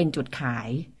จะเป็นจุดขาย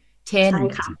เช่น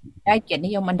ได้เกียรตินิ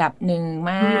ยมอันดับหนึ่ง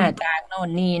มาจากโน่น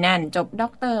นี่นั่นจบด็อ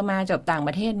กเตอร์มาจบต่างป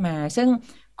ระเทศมาซึ่ง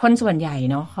คนส่วนใหญ่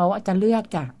เนาะเขาจะเลือก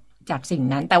จากสิ่ง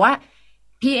นั้นแต่ว่า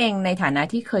พี่เองในฐานะ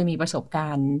ที่เคยมีประสบกา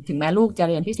รณ์ถึงแม้ลูกจะ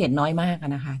เรียนพิเศษน้อยมาก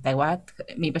นะคะแต่ว่า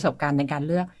มีประสบการณ์ในการ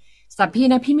เลือกสำหรับพี่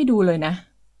นะพี่ไม่ดูเลยนะ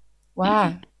ว่า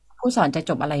ผู้สอนจะ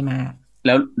จบอะไรมาแ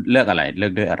ล้วเลือกอะไรเลือ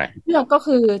กด้วยอะไรเลือกก็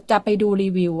คือจะไปดูรี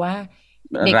วิวว่า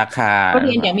ราคาเ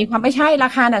รียนอย่างมีความไม่ใช่รา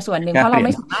คาน่ะส่วนหนึ่งเพราะเราไ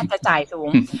ม่สามารถจะจ่ายสูง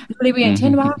รีวิวอย่างเช่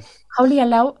นว่าเขาเรียน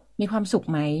แล้วมีความสุข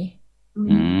ไหม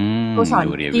ครูสอน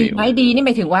ดีไหมดีนี่ห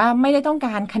มายถึงว่าไม่ได้ต้องก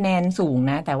ารคะแนนสูง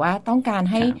นะแต่ว่าต้องการ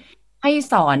ให้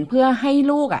สอนเพื่อให้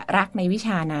ลูกรักในวิช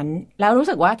านั้นแล้วรู้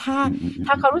สึกว่าถ้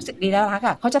าเขารู้สึกดีแล้วรัก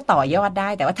เขาจะต่อยอดได้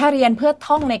แต่ว่าถ้าเรียนเพื่อ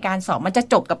ท่องในการสอบมันจะ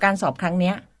จบกับการสอบครั้งเ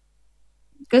นี้ย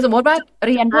คือสมมติว่าเ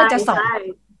รียนเพื่อจะสอบ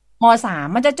ม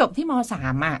.3 มันจะจบที่ม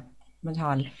.3มันช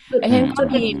อนไอ้เช่นก็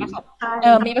มีปร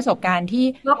ะสบการณ์ที่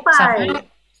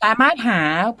สามารถหา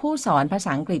ผู้สอนภาษ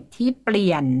าอังกฤษที่เป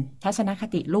ลี่ยนทัศนค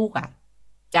ติลูก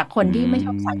จากคนที่ไม่ช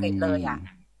อบภาษาอังกฤษเลย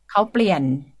เขาเปลี่ยน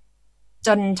จ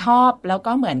นชอบแล้ว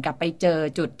ก็เหมือนกับไปเจอ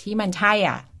จุดที่มันใช่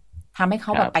ทำให้เข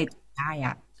าแบบไปได้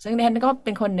ซึ่งดิฉันก็เ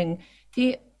ป็นคนหนึ่งที่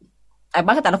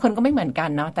แต่ละคนก็ไม่เหมือนกัน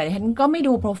เนาะแต่ดิฉันก็ไม่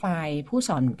ดูโปรไฟล์ผู้ส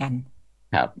อนเหมือนกัน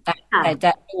แต่จ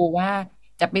ะดูว่า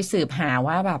จะไปสืบหา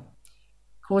ว่าแบบ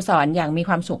ครูสอนอย่างมี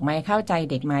ความสุขไหมเข้าใจ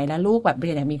เด็กไหมแล้วลูกแบบเรี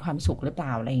ยนอย่างมีความสุขหรือเปล่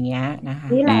าอะไรเงี้ยนะคะ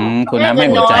คุณน้ำให้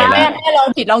หัวใจแล้วแม่ลอง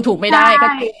ผิดลองถูกไม่ได้ก็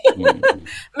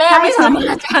แม่ไม่สามา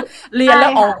รถจะเรียนแล้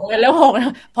วออกแล้วหก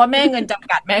เพราะแม่เงินจ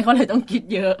ำกัดแม่เขาเลยต้องคิด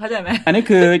เยอะเข้าใจไหมอันนี้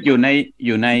คืออยู่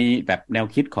ในแบบแนว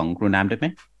คิดของครูน้ำได้ไหม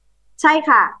ใช่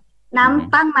ค่ะน้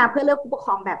ำตั้งมาเพื่อเลือกผู้ปกค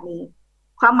รองแบบนี้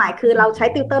ความหมายคือเราใช้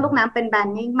ติวเตอร์ลูกน้ำเป็นแบรน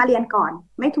ดิ้งมาเรียนก่อน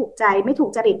ไม่ถูกใจไม่ถูก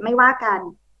จริตไม่ว่ากัน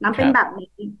น้ำเป็นแบบ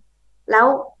นี้แ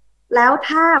ล้ว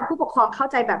ถ้าผู้ปกครองเข้า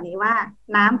ใจแบบนี้ว่า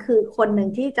น้ำคือคนหนึ่ง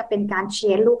ที่จะเป็นการเชี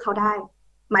ยร์ลูกเขาได้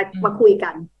มาคุยกั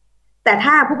นแต่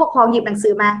ถ้าผู้ปกครองหยิบหนังสื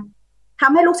อมาท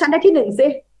ำให้ลูกฉันได้ที่1สิ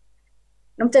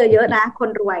น้ำเจอเยอะนะคน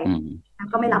รวยน้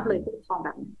ำก็ไม่รับเลยผู้ปกครองแบ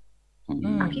บนี้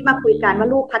พี่มาคุยกันว่า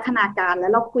ลูกพัฒนาการแล้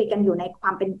วเราคุยกันอยู่ในควา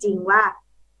มเป็นจริงว่า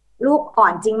ลูกอ่อ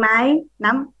นจริงไหม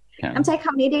น้ำใช้ค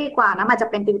ำนี้ดีกว่าน้ำอาจจะ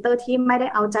เป็นติวเตอร์ที่ไม่ได้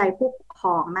เอาใจผู้ปกคร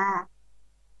องมาก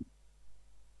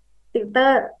ติวเตอ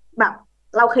ร์แบบ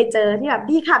เราเคยเจอที่แบบ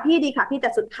ดีค่ะพี่แต่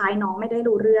สุดท้ายน้องไม่ได้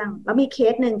รู้เรื่องแล้วมีเค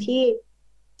สหนึ่ง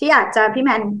ที่อาจจะพี่แม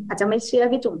นอาจจะไม่เชื่อ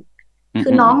พี่จุ๋มคื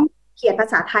อน้องเขียนภา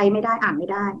ษาไทยไม่ได้อ่านไม่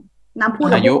ได้น้ำพูด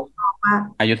อายุ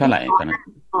เท่าไหร่ตอนนั้น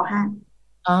ป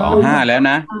.5 แล้ว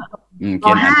นะเ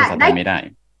ขียนภาษาไทยไม่ได้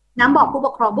น้ำบอกผู้ป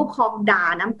กครองด่า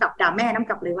น้ำกลับด่าแม่น้ำ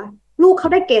กลับเลยว่าลูกเขา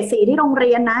ได้เกรด 4ที่โรงเ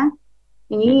รียนนะ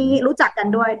อย่างนี้รู้จักกัน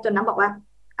ด้วยจนน้ำบอกว่า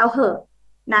เอาเหอะ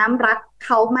น้ำรักเข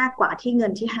ามากกว่าที่เงิ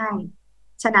นที่ให้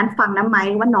ฉะนั้นฟังน้ำไหม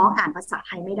ว่าน้องอ่านภาษาไ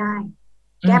ทยไม่ได้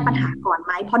แก้ปัญหาก่อนไห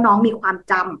มเพราะน้องมีความ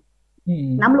จ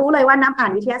ำน้ำรู้เลยว่าน้ำอ่า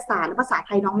นวิทยาศาสตร์และภาษาไท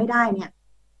ยน้องไม่ได้เนี่ย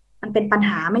มันเป็นปัญห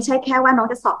าไม่ใช่แค่ว่าน้อง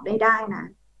จะสอบได้นะ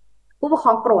ผู้ปกคร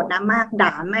องโกรธน้ำมากด่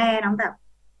าแม่น้ำแบบ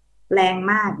แรง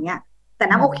มากเนี่ยแต่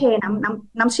น้ำโอเค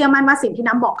น้ำเชื่อมั่นว่าสิ่งที่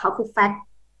น้ำบอกเขาคือแฟกต์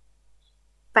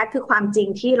คือความจริง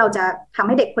ที่เราจะทำใ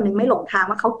ห้เด็กคนหนึ่งไม่หลงทาง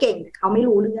ว่าเขาเก่งแต่เขาไม่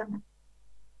รู้เรื่อง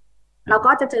เรา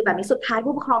ก็จะเจอแบบนี้สุดท้าย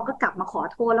ผู้ปกครองก็กลับมาขอ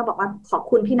โทษแล้วบอกว่าขอบ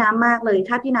คุณพี่น้ำมากเลย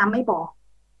ถ้าพี่น้ำไม่บอก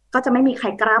ก็จะไม่มีใคร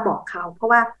กล้าบอกเขาเพราะ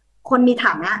ว่าคนมีฐ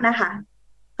านะนะคะ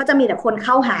ก็จะมีแต่คนเ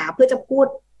ข้าหาเพื่อจะพูด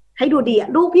ให้ดูดี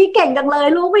ลูกพี่เก่งจังเลย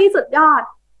ลูกพี่สุดยอด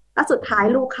แล้วสุดท้าย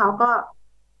ลูกเขาก็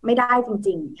ไม่ได้จ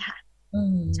ริงๆค่ะ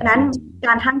ฉะนั้นก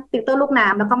ารทั้งติวเตอร์ลูกน้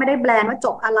ำแล้วก็ไม่ได้แบรนด์ว่าจ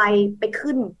บอะไรไป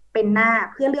ขึ้นเป็นหน้า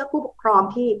เพื่อเลือกผู้ปกครอง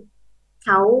ที่เข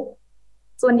า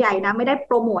ส่วนใหญ่นะไม่ได้โ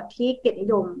ปรโมทที่เกียรตินิ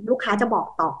ยมลูกค้าจะบอก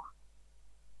ต่อ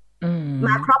ม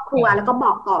าครอบครัวแล้วก็บ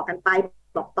อกต่อกันไ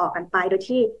ปโดย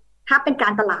ที่ถ้าเป็นกา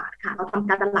รตลาดค่ะเราทำ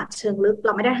การตลาดเชิงลึกเร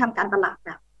าไม่ได้ทำการตลาดแ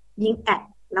บบยิงแอด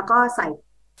แล้วก็ใ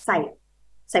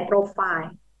ส่โปรไฟ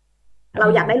ล์เรา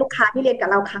อยากได้ลูกค้าที่เรียนกับ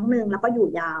เราครั้งหนึ่งแล้วก็อยู่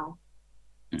ยาว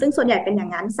ซึ่งส่วนใหญ่เป็นอย่า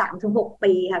งนั้น 3-6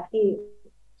 ปีค่ะพี่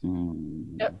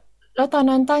แล้วตอน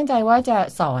นั้นตั้งใจว่าจะ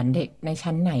สอนเด็กใน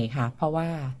ชั้นไหนคะเพราะว่า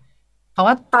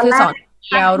คือสอน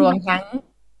เดียวรวมทั้ง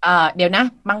เดี๋ยวนะ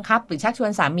บังคับหรือชักชว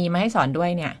นสามีมาให้สอนด้วย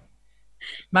เนี่ย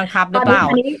บังคับหรือเปล่า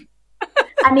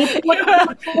อันนี้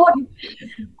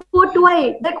พูดด้วย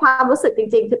ความรู้สึกจ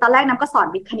ริงๆคือตอนแรกน้ำก็สอน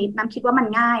วิทย์คณิตน้ำคิดว่ามัน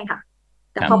ง่ายค่ะ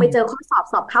แต่พอไปเจอข้อ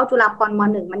สอบเข้าจุฬาภรณ์ม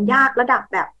.1 มันยากระดับ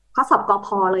แบบข้อสอบกพ.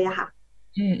เลยอะค่ะ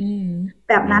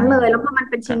แบบนั้นเลยแล้วพอมัน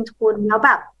เป็นชิงทุนแล้วแ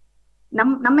บบ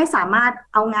น้ำไม่สามารถ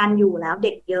เอางานอยู่แล้วเ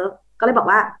ด็กเยอะก็เลยบอก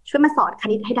ว่าช่วยมาสอนค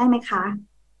ณิตให้ได้ไหมคะ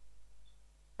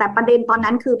แต่ประเด็นตอน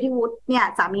นั้นคือพี่วุฒิเนี่ย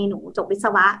สามีหนูจบวิศ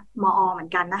วะมอ.เหมือ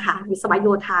นกันนะคะวิศวโย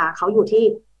ธาเขาอยู่ที่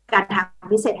การทาง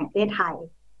พิเศษแห่งประเทศไทย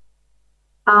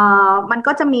มัน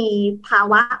ก็จะมีภา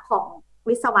วะของ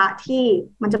วิศวะที่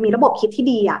มันจะมีระบบคิดที่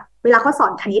ดีอ่ะเวลาเขาสอ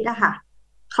นคณิตอะค่ะ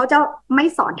เขาจะไม่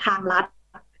สอนทางลัด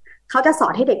เขาจะสอ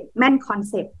นให้เด็กแม่นคอน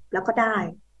เซปต์แล้วก็ได้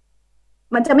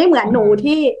มันจะไม่เหมือนหนู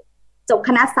ที่จบค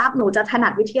ณะทรัพย์หนูจะถนั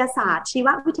ดวิทยาศาสตร์ชีว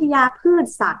วิทยาพืช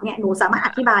ศาสตร์เนี่ยหนูสามารถอ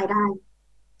ธิบายได้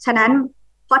ฉะนั้น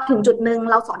พอถึงจุดหนึ่ง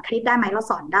เราสอนคณิตได้ไหมเรา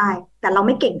สอนได้แต่เราไ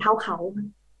ม่เก่งเท่าเขา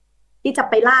ที่จะ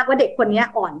ไปลากว่าเด็กคนนี้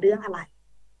อ่อนเรื่องอะไร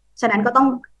ฉะนั้นก็ต้อง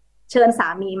เชิญสา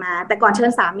มีมาแต่ก่อนเชิ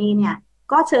ญสามีเนี่ย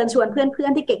ก็เชิญชวนเพื่อ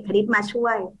นๆที่เก่งคณิตมาช่ว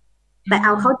ยแต่เอ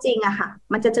าเข้าจริงอะค่ะ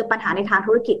มันจะเจอปัญหาในทาง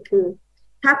ธุรกิจคือ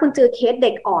ถ้าคุณเจอเคสเ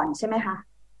ด็กอ่อนใช่ไหมคะ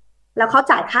แล้วเขา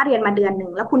จ่ายค่าเรียนมาเดือนหนึ่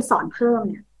งแล้วคุณสอนเพิ่ม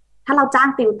เนี่ยถ้าเราจ้าง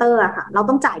ติวเตอร์อะค่ะเรา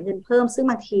ต้องจ่ายเงินเพิ่มซึ่ง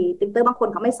บางทีติวเตอร์บางคน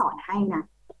เขาไม่สอนให้นะ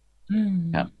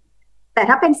ครับแต่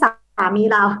ถ้าเป็นสามี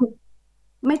เรา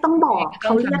ไม่ต้องบอกเข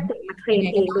าเรียกเด็กมาเทรน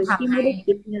เองโดยที่ไม่ได้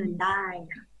คิดเงินได้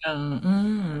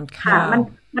ค่ะ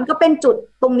มันก็เป็นจุด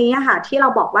ตรงนี้ค่ะที่เรา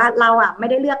บอกว่าเราอะไม่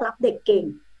ได้เลือกรับเด็กเก่ง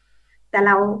แต่เ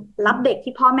รารับเด็ก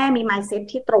ที่พ่อแม่มี mindset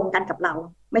ที่ตรงกันกับเรา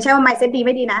ไม่ใช่ว่า mindset ดีไ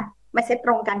ม่ดีนะ mindset ต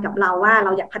รงกันกับเราว่าเร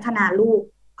าอยากพัฒนาลูก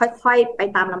ค่อยๆไป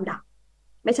ตามลำดับ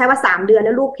ไม่ใช่ว่า3 เดือนแ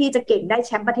ล้วลูกพี่จะเก่งได้แ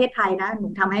ชมป์ประเทศไทยนะหนู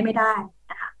ทำให้ไม่ได้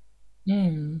นะคะ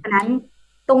ฉะนั้น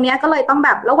ตรงนี้ก็เลยต้องแบ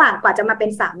บระหว่างกว่าจะมาเป็น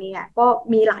สามีอ่ะก็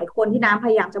มีหลายคนที่น้ำพ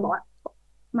ยายามจะบอกว่า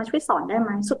มาช่วยสอนได้ไห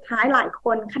มสุดท้ายหลายค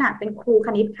นขนาดเป็นครูค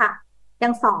ณิตค่ะยั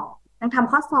งสอบยังท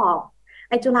ำข้อสอบ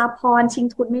ไอจุฬาภรณ์ชิง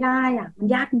ทุนไม่ได้อ่ะมัน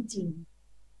ยากจริง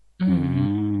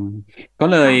ก็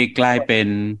เลยกลายเป็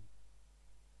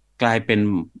น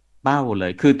เป้าเล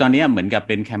ยคือตอนนี้เหมือนกับเ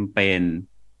ป็นแคมเปญ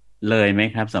เลยไหม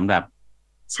ครับสำหรับ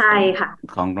ใช่ค่ะ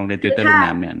ของโรงเรียนติวเตอร์ลูก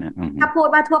น้ำเนี่ยนะถ้าพูด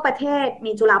ว่าทั่วประเทศ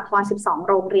มีจุฬาภรณ์12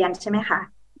 โรงเรียนใช่ไหมคะ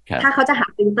ถ้าเขาจะหา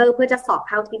ติวเตอร์เพื่อจะสอบเ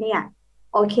ข้าที่เนี่ย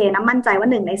โอเคน้ำมั่นใจว่า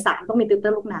1 ใน 3ต้องมีติวเตอ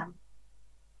ร์ลูกน้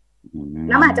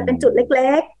ำอาจจะเป็นจุดเ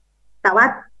ล็กๆแต่ว่า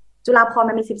จุฬาภรณ์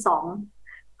มันมี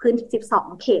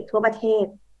12 เขตทั่วประเทศ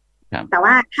แต่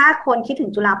ว่าถ้าคนคิดถึ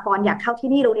งจุฬาภรณ์อยากเข้าที่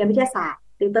นี่โรงเรียนวิทยาศาสตร์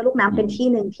ติวเตอร์ลูกน้ำเป็นที่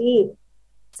หนึ่งที่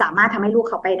สามารถทำให้ลูก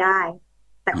เขาไปได้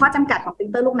แต่ข้อจำกัดของติว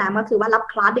เตอร์ลูกน้ำก็คือว่ารับ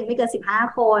คลาสเด็กไม่เกิน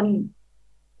15 คน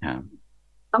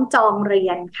ต้องจองเรี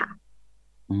ยนค่ะ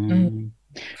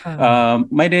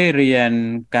ไม่ได้เรียน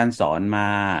การสอนมา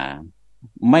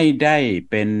ไม่ได้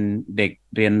เป็นเด็ก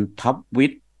เรียนท็อปวิ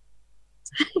ทย์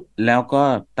แล้วก็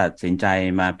ตัดสินใจ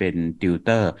มาเป็นติวเต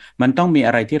อร์มันต้องมีอ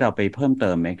ะไรที่เราไปเพิ่มเ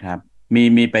ติมไหมครับ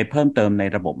มีไปเพิ่มเติมใน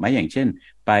ระบบไหมอย่างเช่น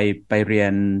ไปเรีย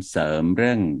นเสริมเ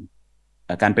รื่อง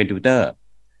การเป็นติวเตอร์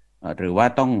หรือว่า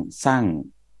ต้องสร้าง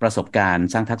ประสบการณ์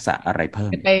สร้างทักษะอะไรเพิ่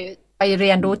มไปเ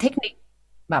รียนรู้เทคนิค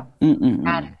แบบ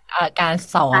การ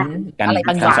สอนอะไรบ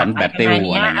างอย่างสอนแบบติว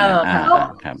อะไร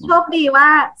โชคดีว่า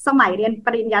สมัยเรียนป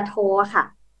ริญญาโทค่ะ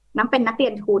น้ำเป็นนักเรี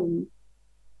ยนทุน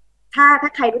ถ้า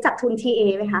ใครรู้จักทุน TA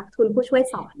ไหมคะทุนผู้ช่วย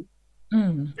สอน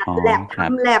แลบท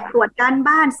ำแลบตรวจการ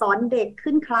บ้านสอนเด็ก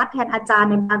ขึ้นคลาสแทนอาจารย์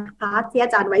ในบางคลาสที่อา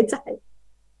จารย์ไว้ใจ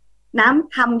น้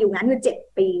ำทำอยู่งั้นอยู่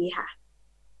7 ปีค่ะ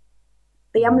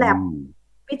เตรียมแลบ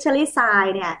วิชาลิไซ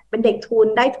น์เนี่ยเป็นเด็กทุน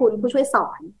ได้ทุนผู้ช่วยสอ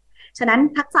นฉะนั้น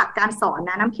ทักษะการสอน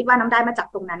นะน้ำคิดว่าน้ำได้มาจาก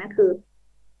ตรงนั้นก็คือ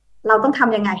เราต้องท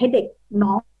ำยังไงให้เด็ก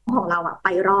น้องของเราไป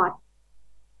รอด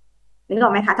นึกออ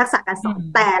กไหมคะทักษะการสอน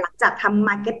แต่หลังจากทำม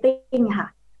าร์เก็ตติ้งค่ะ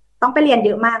ต้องไปเรียนเย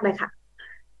อะมากเลยค่ะ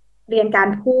เรียนการ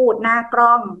พูดหน้าก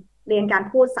ล้องเรียนการ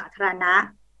พูดสาธารณะ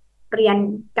เรียน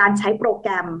การใช้โปรแก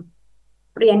รม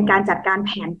เรียนการจัดการแ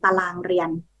ผนตารางเรียน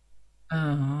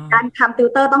การทำติว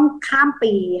เตอร์ต้องข้าม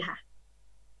ปีค่ะ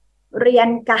เรียน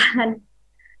การ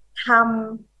ท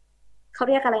ำเขา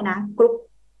เรียกอะไรนะก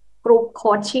รุ๊ปโค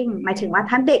ชชิ่งหมายถึงว่า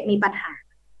ถ้าเด็กมีปัญหา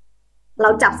เรา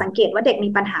จับสังเกตว่าเด็กมี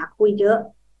ปัญหาคุยเยอะ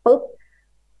ปุ๊บ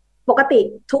ปกติ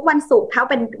ทุกวันศุกร์ถ้า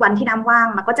เป็นวันที่น้ำว่าง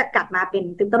มันก็จะกลับมาเป็น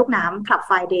ติวเตอร์ลูกน้ำคลับไ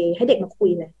ฟเดย์ให้เด็กมาคุย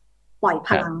เลยปล่อยพ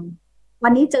ลังวั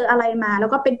นนี้เจออะไรมาแล้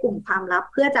วก็เป็นกลุ่มความลับ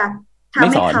เพื่อจะทำ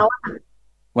ให้เขา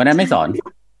วันนั้นไม่สอน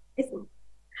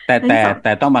แ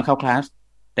ต่ต้องมาเข้าคลาส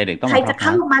แต่เด็กต้องใครจะเ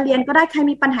ข้ามาเรียนก็ได้ใคร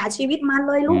มีปัญหาชีวิตมาเ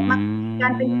ลยลูกมากา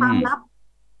รเป็นความลับ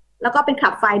แล้วก็เป็นคลั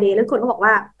บไฟเดย์แล้วคนก็บอก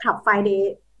ว่าคลับไฟเด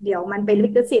ย์เดี๋ยวมันเป็นลิ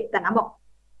ขสิทธิ์แต่น้ำบอก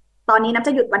ตอนนี้น้ำจ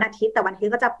ะหยุดวันอาทิตย์แต่วันอาทิต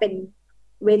ย์ก็จะเป็น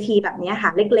เวทีแบบนี้ค่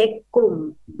ะเล็กๆกลุ่ม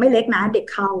ไม่เล็กนะเด็ก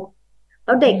เข้าแ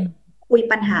ล้วเด็กคุย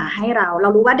ปัญหาให้เรา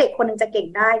รู้ว่าเด็กคนนึงจะเก่ง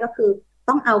ได้ก็คือ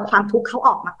ต้องเอาความทุกข์เขาอ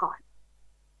อกมาก่อน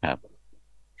ครับ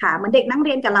ค่ะเหมือนเด็กนั่งเ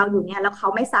รียนกับเราอยู่เนี่ยแล้วเขา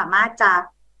ไม่สามารถจะ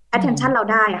attention เรา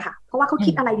ได้อะค่ะเพราะว่าเขา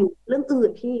คิดอะไรอยู่เรื่องอื่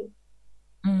นที่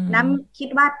น้ำคิด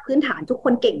ว่าพื้นฐานทุกค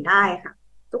นเก่งได้ค่ะ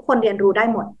ทุกคนเรียนรู้ได้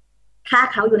หมดถ้า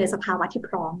เขาอยู่ในสภาวะที่พ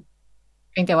ร้อม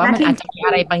เพียงแต่ว่ามันอาจจะมีอ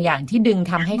ะไรบางอย่างที่ดึง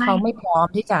ทำให้เขาไม่พร้อม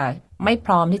ที่จะ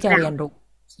เรียนรู้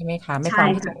ใช่ไหมคะไม่พร้อม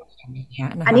ที่จะเรียนอย่างเงี้ย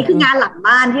นะคะอันนี้คืองานหลัง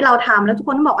บ้านที่เราทำแล้วทุกค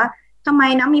นต้องบอกว่าทำไม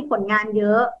น้ำมีผลงานเย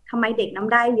อะทำไมเด็กน้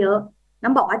ำได้เยอะน้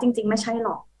ำบอกว่าจริงๆไม่ใช่หร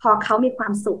อกพอเขามีควา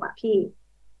มสุขอะพี่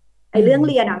ไอ้เรื่อง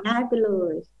เรียนง่ายไปเล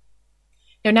ย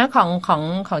เดี๋ยวนะข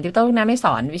องติวเตอร์นะไม่ส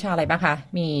อนวิชาอะไรบ้างคะ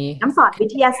มีน้ำสอนวิ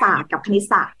ทยาศาสตร์กับคณิต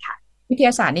ศาสตร์ค่ะวิทย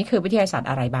าศาสตร์นี่คือวิทยาศาสตร์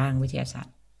อะไรบ้างวิทยาศาสต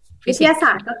ร์วิทยาศ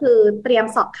าสตร์ก็คือเตรียม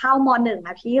สอบเข้าม.1น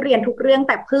ะพี่เรียนทุกเรื่องแ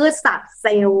ต่พืชสัตว์เซ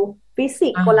ลล์ฟิสิ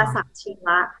กส์กลศาสตร์ชีว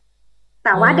ะแ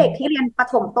ต่ว่าเด็กที่เรียนประ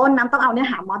ถมต้นน้ำต้องเอาเนื้อ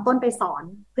หาม.ต้นไปสอน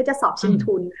เพื่อจะสอบชิง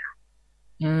ทุนค่ะ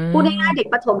พูดง่ายๆเด็ก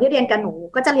ประถมที่เรียนกับหนู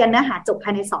ก็จะเรียนเนื้อหาจบภา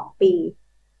ยใน2 ปี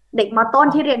เด็กม.ต้น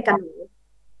ที่เรียนกับหนู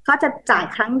ก็จะจ่าย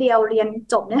ครั้งเดียวเรียน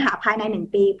จบเนื้อหาภายใน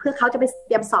1 ปีเพื่อเขาจะไปเต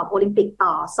รียมสอบโอลิมปิกต่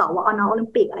อสวอน.โอลิม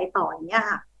ปิกอะไรต่ออย่างเงี้ย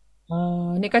ค่ะ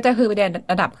นี่ก็จะคือเรียน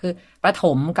ระดับคือประถ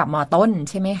มกับม.ต้น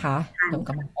ใช่ไหมคะประถม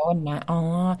กับม.ต้นนะ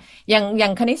อย่า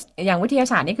งคณิตอย่างวิทยา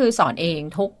ศาสตร์นี่คือสอนเอง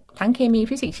ทุกทั้งเคมี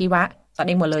ฟิสิกส์ชีวะสอนเ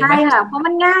องหมดเลยใช่ค่ะเพราะ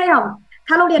มันง่าย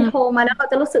ถ้าเราเรียนโทมาแล้วเรา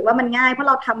จะรู้สึกว่ามันง่ายเพราะเ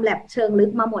ราทำแลบเชิงลึ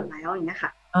กมาหมดแล้วอย่างเงี้ยค่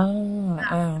ะ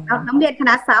น้ำเรียนคณ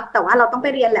ะทรัพย์แต่ว่าเราต้องไป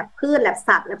เรียนแลบพืชแลบ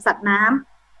สัตว์น้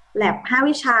ำแลบ5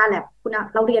 วิชาแลบคุณ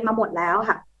เราเรียนมาหมดแล้ว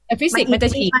ค่ะแต่ฟิสิกส์มันจะ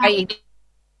ฉีกไปอีก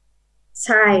ใ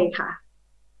ช่ค่ะ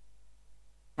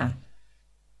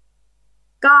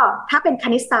ก็ถ้าเป็นค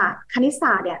ณิตศาสต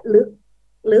ร์เนี่ย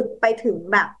ลึกไปถึง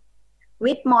แบบ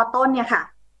วิทย์ม.ต้นเนี่ยค่ะ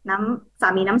สา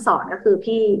มีน้ำสอนก็คือ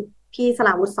พี่สร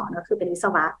าวุฒิสอนก็คือเป็นวิศ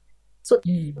วะสุด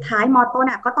ท้ายม.ต้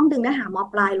นก็ต้องดึงเนื้อหาม.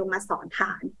ปลายลงมาสอนฐ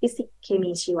านฟิสิกส์เค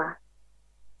มีชีวะ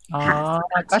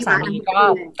ก็สามี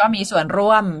ก็มีส่วน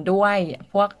ร่วมด้วย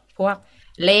พวก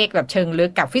เลขแบบเชิงลึ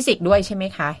กกับฟิสิกส์ด้วยใช่ไหม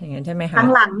คะอย่างนั้นใช่ไหมคะ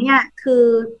หลังๆเนี่ยคือ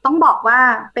ต้องบอกว่า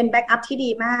เป็นแบ็กอัพที่ดี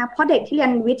มากเพราะเด็กที่เรีย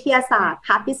นวิทยาศาสตร์พ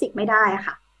าร์ทฟิสิกส์ไม่ได้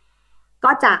ค่ะ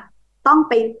ก็จะต้อง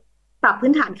ไปปรับพื้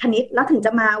นฐานคณิตแล้วถึงจ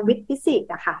ะมาวิทย์ฟิสิก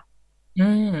ส์อะค่ะ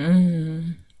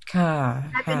ค่ะ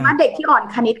เป็นว่าเด็กที่อ่อน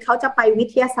คณิตเขาจะไปวิ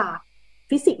ทยาศาสตร์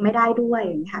ฟิสิกส์ไม่ได้ด้วย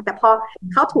นะคะแต่พอ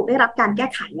เขาถูกได้รับการแก้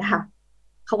ไขอะค่ะ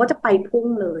เขาก็จะไปพุ่ง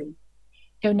เลย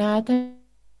เดี๋ยวนะ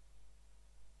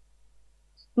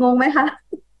งงไหมคะ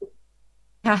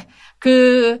ค่ะคือ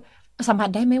สัมผัส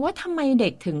ได้ไหมว่าทำไมเด็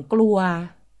กถึงกลัว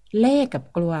เลขกับ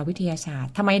กลัววิทยาศาสต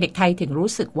ร์ทำไมเด็กไทยถึงรู้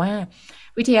สึกว่า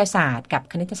วิทยาศาสตร์กับ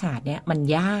คณิตศาสตร์เนี่ยมัน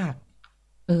ยาก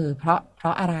เพร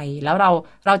าะอะไรแล้วเร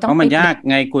าต้องเพราะมันยาก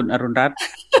ไงคุณอรุณรัตน์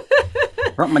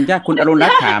เพราะมันยากคุณอรุณรั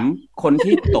ตน์ถามคน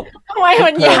ที่ตกทำไม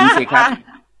มันยากสิครับ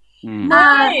ไ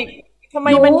ม่ทำไม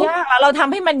มันยากเราท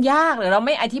ำให้มันยากหรือเราไ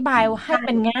ม่อธิบายให้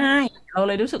มันง่ายเราเ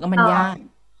ลยรู้สึกว่ามันยาก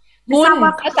คุณ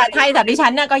ภาษาไทยแต่ดิฉั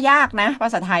นเนี่ยก็ยากนะภา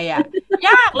ษาไทย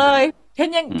ยากเลยเทน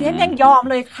ยังยอม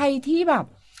เลยใครที่แบบ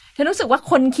เทนรู้สึกว่า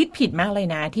คนคิดผิดมากเลย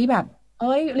นะที่แบบ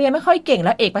เรียนไม่ค่อยเก่งแ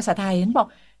ล้วเอกภาษาไทยฉันบอก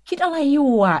คิดอะไรอ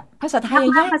ยู่ภาษาไทย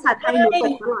ยากภาษาไทยหนูต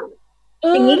กตลอด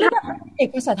อย่างนี้ค่ะเอก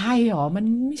ภาษาไทยหรอมัน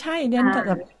ไม่ใช่เรียนแต่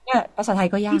ภาษาไทย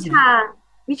ก็ยาก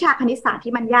วิชาคณิตศาสตร์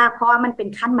ที่มันยากเพราะว่ามันเป็น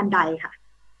ขั้นบันไดค่ะ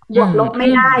บวกลบไม่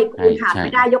ได้คูณหารไ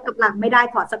ม่ได้ยกกำลังไม่ได้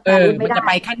ถอดสแควร์รูทไม่ได้จะ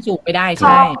ไปขั้นสูงไม่ได้ใ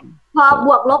ช่พอบ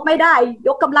วกลบไม่ได้ย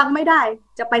กกำลังไม่ได้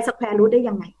จะไปสแควร์รูทได้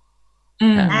ยังไง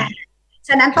ฉ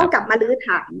ะนั้นต้องกลับมาลื้อฐ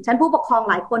านฉันผู้ปกครอง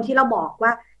หลายคนที่เราบอกว่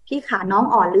าพี่ขาน้อง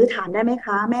อ่อนลื้อฐานได้ไหมค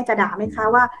ะแม่จะด่าไหมคะ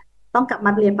ว่าต้องกลับม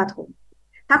าเรียนประถม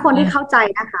ถ้าคนที่เข้าใจ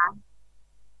นะคะ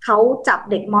เขาจับ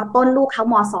เด็กม.ต้นลูกเขา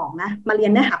ม.2 นะมาเรีย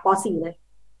นเนื้อหาป.4 เลย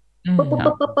ปุ๊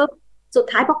บสุด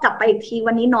ท้ายพอกลับไปอีกที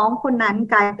วันนี้น้องคนนั้น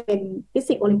กลายเป็นฟิ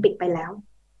สิกส์โอลิมปิกไปแล้ว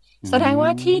แสดงว่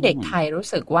าที่เด็กไทยรู้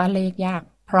สึกว่าเลขยาก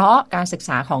เพราะการศึกษ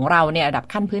าของเราเนี่ยระดับ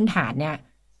ขั้นพื้นฐานเนี่ย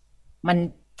มัน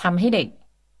ทำให้เด็ก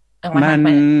มัน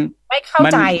ไม่เข้า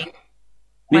ใจ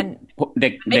มันเด็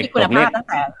กตกเลข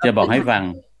จะบอกให้ฟัง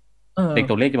เด็ก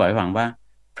ตกเลขจะบอกให้ฟังว่า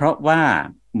เพราะว่า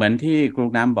เหมือนที่ครู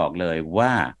น้ำบอกเลยว่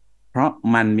าเพราะ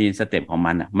มันมีสเต็ปของ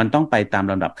มันมันต้องไปตาม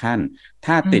ลำดับขั้น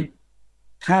ถ้าติด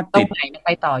ไหนไ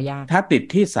ปต่อยากถ้าติด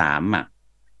ที่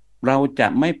3เราจะ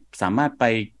ไม่สามารถไป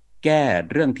แก้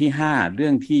เรื่องที่5เรื่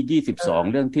องที่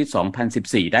22เรื่อง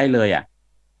ที่2014ได้เลย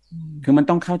คือมัน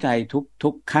ต้องเข้าใจทุ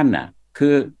กขั้นคื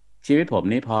อชีวิตผม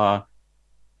นี่พอ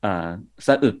ส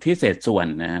ะอึกที่เศษส่วน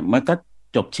นะมันก็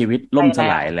จบชีวิตล่มส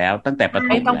ลายแล้วตั้งแต่ประถมแ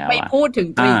ล้วไม่ต้องไปพูดถึง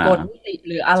ตรีโกณมิติ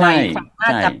หรืออะไรสามาร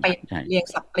ถจะไปเรียง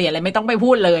สับเปลี่ยนอะไรไม่ต้องไป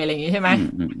พูดเลยอะไรอย่างนี้ใช่ไหม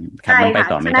ใช่ค่ะ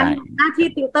ฉะนั้นหน้าที่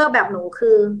ติวเตอร์แบบหนู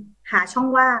คือหาช่อง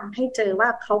ว่างให้เจอว่า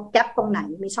เขาแก๊ปตรงไหน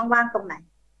มีช่องว่างตรงไหน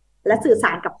และสื่อส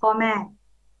ารกับพ่อแม่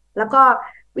แล้วก็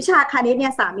วิชาคณิตเนี่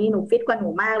ยสามีหนูฟิตกว่าหนู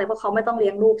มากเลยเพราะเขาไม่ต้องเลี้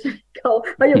ยงลูก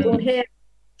เขาอยู่กรุงเทพ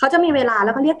เขาจะมีเวลาแ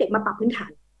ล้วก็เรียกเด็กมาปรับพื้นฐา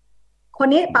นคน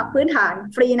นี้ปรับพื้นฐาน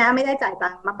ฟรีนะไม่ได้จ่ายตั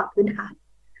งค์มาปรับพื้นฐาน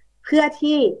เพื่อ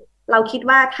ที่เราคิด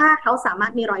ว่าถ้าเขาสามาร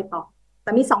ถมีรอยต่อแ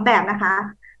ต่มี2แบบนะคะ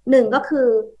1ก็คือ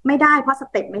ไม่ได้เพราะส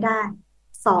เต็ปไม่ได้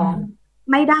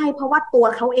2ไม่ได้เพราะว่าตัว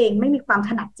เขาเองไม่มีความถ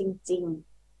นัดจริง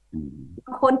ๆบ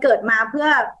างคนเกิดมาเพื่อ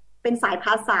เป็นสายภ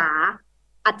าษา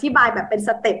อธิบายแบบเป็นส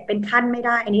เต็ปเป็นขั้นไม่ไ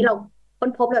ด้อันนี้เราค้น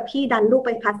พบแล้วพี่ดันลูกไป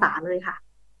ภาษาเลยค่ะ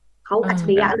เขาอัจฉ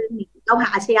ริยะเรื่องนี้เราหา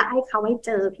อัจฉริยะให้เขาให้เ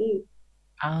จอพี่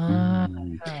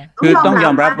คือต้องย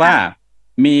อมรับว่า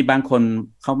มีบางคน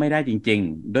เขาไม่ได้จริง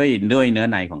ๆด้วยเนื้อ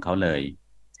ในของเขาเลย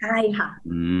ใช่ค่ะ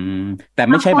แต่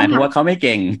ไม่ใช่หมายถึงว่าเขาไม่เ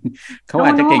ก่งเขาอ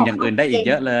าจจะเก่งอย่างอื่นได้อีกเ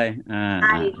ยอะเลยใ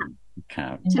ช่ค่ะครั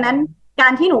บฉะนั้นกา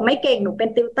รที่หนูไม่เก่งหนูเป็น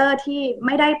ติวเตอร์ที่ไ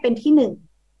ม่ได้เป็นที่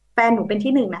1แฟนหนูเป็น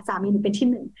ที่1นะสามีหนูเป็นที่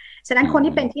1ฉะนั้นคน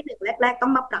ที่เป็นที่1แรกๆต้อ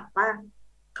งมาปรับว่า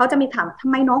เขาจะมีถามทำ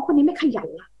ไมน้องคนนี้ไม่ขยัน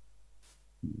ล่ะ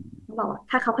เขาบอกว่า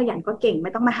ถ้าเขาขยันก็เก่งไ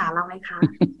ม่ต้องมาหาเราไงคะ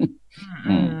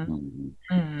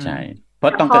ใช่เพรา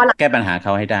ะต้องแก้ปัญหาเข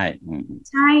าให้ได้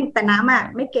ใช่แต่น้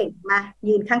ำไม่เก่งมา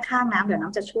ยืนข้างๆน้ำเดี๋ยวน้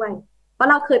ำจะช่วยเพราะ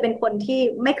เราเคยเป็นคนที่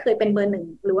ไม่เคยเป็นเบอร์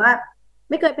1หรือว่า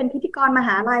ไม่เคยเป็นพิธีกรมห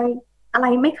าลัยอะไร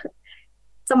ไม่เคย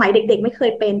สมัยเด็กๆไม่เค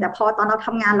ยเป็นแต่พอตอนเราท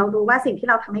ำงานเรารู้ว่าสิ่งที่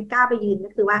เราทำให้กล้าไปยืนก็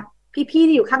คือว่าพี่ๆ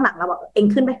ที่อยู่ข้างหลังเราบอกเอง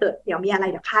ขึ้นไปเถอะเดี๋ยวมีอะไร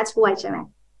เดี๋ยวข้าช่วยใช่ไหม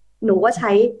หนูก็ใ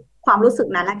ช้ความรู้สึก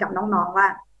นั้นแหละกับน้องๆว่า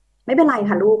ไม่เป็นไร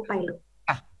ค่ะลูกไปเลย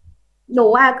หนู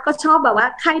ก็ชอบแบบว่า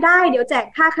ใครได้เดี๋ยวแจก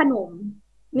ค่าขนม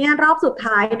เนี่ยรอบสุด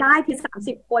ท้ายได้ที่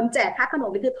30 คนแจกค่าขนม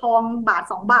นี่คือทองบาท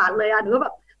2 บาทเลยหนูก็แบ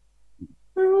บ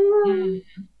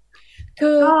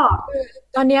คือ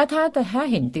ตอนนี้ถ้า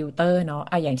เห็นติวเตอร์เนาะ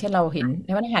อย่างเช่นเราเห็นใน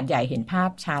วันหาดใหญ่เห็นภาพ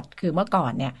ชัดคือเมื่อก่อ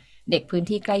นเนี่ยเด็กพื้น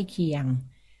ที่ใกล้เคียง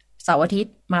เสาร์อาทิต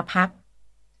ย์มาพัก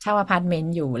เช่าอพาร์ตเมน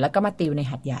ต์อยู่แล้วก็มาติวใน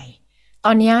หาดใหญ่ต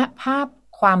อนนี้ภาพ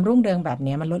ความรุ่งเรืองแบบ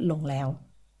นี้มันลดลงแล้ว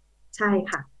ใช่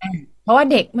ค่ะเพราะว่า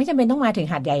เด็กไม่จำเป็นต้องมาถึง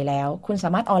หาดใหญ่แล้วคุณสา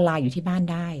มารถออนไลน์อยู่ที่บ้าน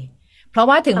ได้เพราะ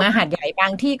ว่าถึงมาหาดใหญ่บา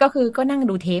งที่ก็นั่ง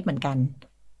ดูเทปเหมือนกัน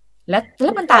แล้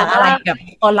วมันต่างอะไรกับ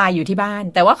ออนไลน์อยู่ที่บ้าน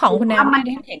แต่ว่าของคุณน้ำไ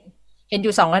ด้เห็นอ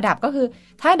ยู่2ระดับก็คือ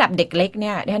ถ้าระดับเด็กเล็กเ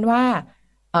นี่ยดิฉันว่า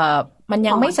มัน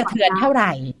ยังไม่สะเทือนเท่าไห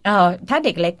ร่ถ้าเ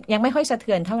ด็กเล็กยังไม่ค่อยสะเ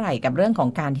ทือนเท่าไหร่กับเรื่องของ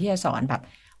การที่จะสอนแบบ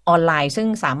ออนไลน์ซึ่ง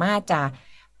สามารถจะ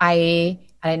ไป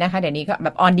อะไรนะคะเดี๋ยวนี้ก็แบ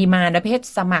บออนดีมานด์ประเภท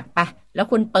สมัครไปแล้ว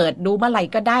คุณเปิดดูเมื่อไหร่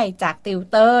ก็ได้จากติว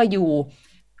เตอร์อยู่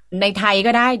ในไทย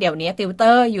ก็ได้เดี๋ยวนี้ติวเต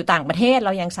อร์อยู่ต่างประเทศเร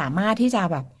ายังสามารถที่จะ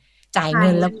แบบจ่ายเงิ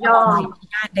นแล้วก็ออนไลน์ที่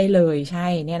บ้านได้เลยใช่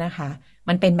เนี่ยนะคะ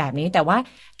มันเป็นแบบนี้แต่ว่า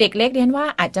เด็กเล็กเรียนว่า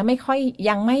อาจจะไม่ค่อย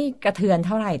ยังไม่กระเทือนเ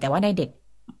ท่าไหร่แต่ว่าในเด็ก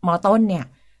ม.ต้นเนี่ย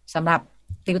สำหรับ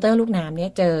ติวเตอร์ลูกน้ำเนี่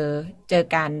ยเจอ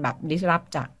การแบบ disrupt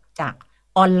จาก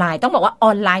ออนไลน์ต้องบอกว่าอ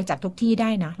อนไลน์จากทุกที่ได้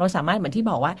นะเราสามารถเหมือนที่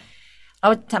บอกว่าเรา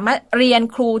สามารถเรียน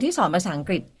ครูที่สอนภาษาอัง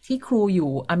กฤษที่ครูอ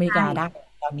ยู่อเมริกาได้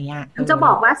ตอนนี้จะบ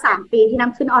อกว่า3 ปีที่น้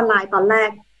ำขึ้นออนไลน์ตอนแรก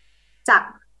จาก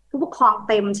ผู้ปกครอง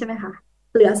เต็มใช่ไหมคะ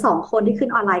เหลือ2 คนที่ขึ้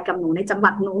นออนไลน์กับหนูในจังห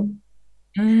วัดหนู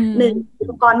1อุ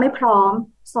ปกรณ์ไม่พร้อม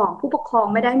2ผู้ปกครอง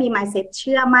ไม่ได้มี mindset เ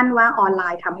ชื่อมั่นว่าออนไล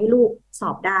น์ทำให้ลูกสอ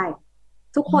บได้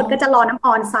ทุกคนก็จะรอน้ำอ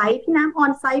อนไซต์พี่น้ำออ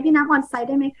นไซต์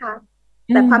ได้ไหมคะ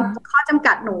แต่ความข้อจำ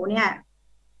กัดหนูเนี่ย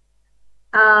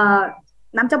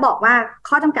น้ำจะบอกว่า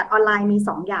ข้อจำกัดออนไลน์มี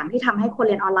2 อย่างที่ทำให้คนเ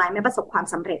รียนออนไลน์ไม่ประสบความ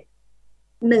สำเร็จ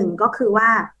1ก็คือว่า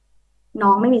น้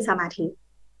องไม่มีสมาธิ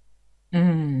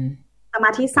สม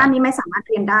าธิสั้นนี้ไม่สามารถ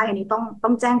เรียนได้อันนี้ต้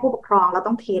องแจ้งผู้ปกครองเรา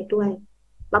ต้องเทสด้วย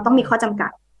เราต้องมีข้อจำกั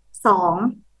ด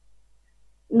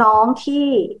2น้อง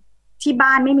ที่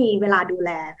บ้านไม่มีเวลาดูแ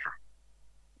ลค่ะ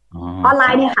ออนไล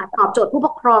น์เนี่ยค่ะตอบโจทย์ผู้ป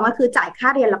กครองก็คือจ่ายค่า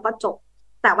เรียนแล้วก็จบ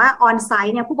แต่ว่าออนไซ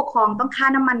ต์เนี่ยผู้ปกครองต้องค่า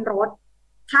น้ำมันรถ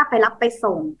ค่าไปรับไป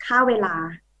ส่งค่าเวลา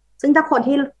ซึ่งถ้าคน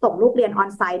ที่ส่งลูกเรียนออน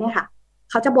ไซต์เนี่ยค่ะ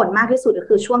เขาจะบ่นมากที่สุดก็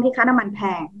คือช่วงที่ค่าน้ำมันแพ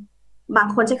งบาง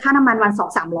คนใช้ค่าน้ำมันวัน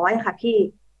200-300ค่ะพี่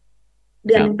เ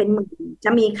ดือนนึงเป็นหมื่นจ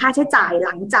ะมีค่าใช้จ่ายห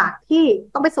ลังจากที่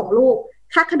ต้องไปส่งลูก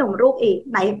ค่าขนมลูกอีก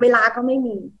ไหนเวลาก็ไม่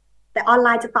มีแต่ออนไล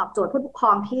น์จะตอบโจทย์ผู้ปกคร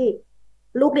องที่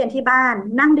ลูกเรียนที่บ้าน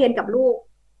นั่งเรียนกับลูก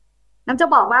น้ำจะ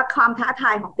บอกว่าความท้าท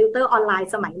ายของติวเตอร์ออนไล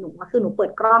น์สมัยหนูก็คือหนูเปิ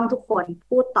ดกล้องทุกคน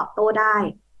พูดตอบโต้ได้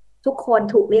ทุกคน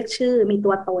ถูกเรียกชื่อมี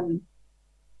ตัวตน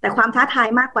แต่ความท้าทาย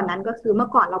มากกว่านั้นก็คือเมื่อ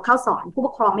ก่อนเราเข้าสอนผู้ป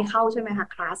กครองไม่เข้าใช่ไหมคะ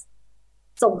คลาส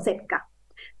ส่งเสร็จกลับ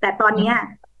แต่ตอนนี้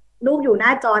ลูกอยู่หน้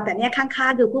าจอแต่เนี่ยข้า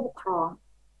งๆคือผู้ปกครอง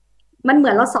มันเหมื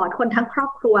อนเราสอนคนทั้งครอ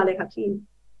บครัวเลยค่ะพี่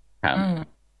ครับ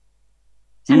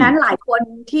ฉะนั้นหลายคน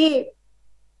ที่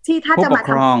ถ้าจะมา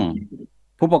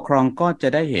ผู้ปกครองก็จะ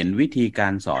ได้เห็นวิธีกา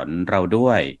รสอนเราด้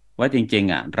วยว่าจริง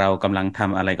ๆเรากำลังท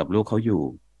ำอะไรกับลูกเขาอยู่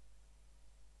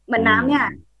เหมือนน้ำเนี่ย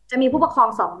จะมีผู้ปกครอง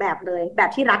2 แบบเลยแบบ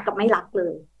ที่รักกับไม่รักเล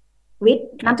ย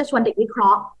น้ำจะชวนเด็กวิเคร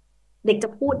าะห์เด็กจะ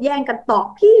พูดแย่งกันตอบ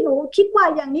พี่หนูคิดว่า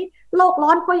อย่างนี้โลกร้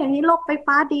อนเพราะอย่างนี้โลกไฟ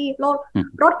ฟ้าดี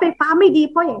รถไฟฟ้าไม่ดี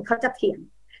เพราะอย่างเขาจะเถียง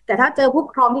แต่ถ้าเจอผู้ป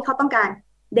กครองที่เขาต้องการ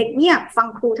เด็กเนี่ยฟัง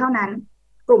ครูเท่านั้น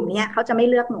กลุ่มนี้เขาจะไม่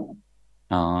เลือกหนู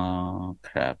อ๋อ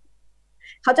ครับ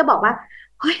เขาจะบอกว่า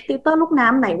เฮ้ยติวเตอร์ลูกน้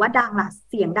ำไหนว่าดังล่ะ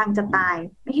เสียงดังจะตาย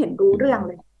ไม่เห็นรู้เรื่อง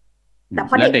เลยแต่พ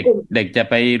อเด็กกลุ่มเด็กจะ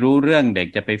ไปรู้เรื่องเด็ก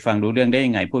จะไปฟังรู้เรื่องได้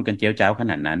ยังไงพูดกันเจี๊ยวจ้าวข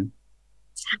นาดนั้น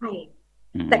ใช่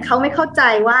แต่เขาไม่เข้าใจ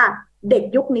ว่าเด็ก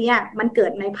ยุคนี้มันเกิ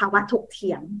ดในภาวะถกเ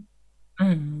ถียง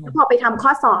พอไปทำข้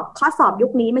อสอบยุ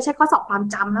คนี้ไม่ใช่ข้อสอบความ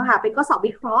จำแล้วค่ะเป็นข้อสอบ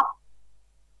วิเคราะห์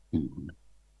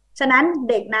ฉะนั้น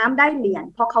เด็กน้ำได้เหรียญ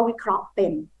เพราะเขาวิเคราะห์เป็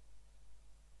น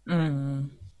อื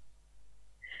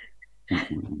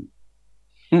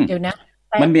มเดี๋ยวนะ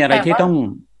มันมีอะไรที่ว่าต้อง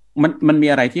มันมี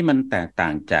อะไรที่มันแตกต่า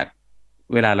งจาก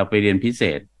เวลาเราไปเรียนพิเศ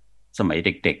ษสมัยเ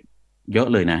ด็กๆเยอะ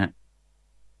เลยนะฮะ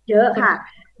เยอะคุณค่ะ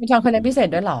คุณชองเคยเรียนพิเศษ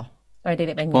ด้วยเหรอตอนเ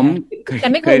ด็กๆเป็นผมไงฉั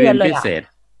นไม่เคยเคยเรียนเรียนเลยอ่ะ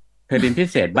พิ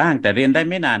เศษบ้างแต่เรียนได้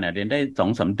ไม่นานเรียนได้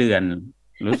2-3 เดือน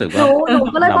รู้สึกหว่านู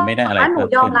ก็เลยบอกเราไม่ได้อะไรว่าหนูเพิ่ม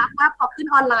ขึ้นยอมรับว่าพอขึ้น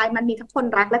ออนไลน์มันมีทั้งคน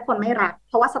รักและคนไม่รักเ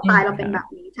พราะว่าสไตล์เราเป็นแบบ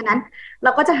นี้ฉะนั้นเร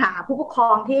าก็จะหาผู้ปกครอ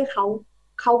งที่เข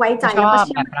าไว้ใจชแล้วอบก็เ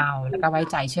ชื่อมั่นแบบเราแล้วก็ไว้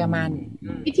ใจเชื่อมั่น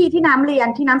วิธีที่น้ำเรียน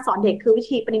ที่น้ำสอนเด็กคือวิ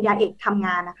ธีปริญญาเอกทำง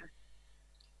านนะคะ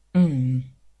อืม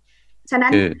ฉะนั้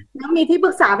นน้ำมีที่ป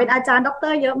รึกษาเป็นอาจารย์ด็อกเตอ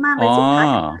ร์เยอะมากเลยสุดท้าย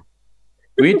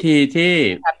วิธีที่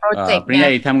โปรเจกต์ปริญญา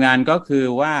เอกทำงานก็คือ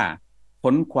ว่า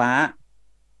ค้นคว้า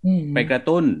ไปกระ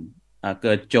ตุ้นเ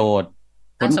กิดโจทย์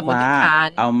ค้นคว้า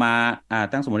เอามา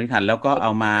ตั้งสมมติฐานแล้วก็เอ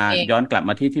ามาย้อนกลับ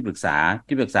มาที่ปรึก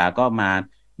ษาก็มา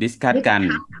ดิสคัสกัน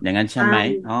อย่างนั้นใช่ไหม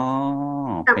อ๋อ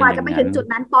แต่กว่าจะไปถึงจุด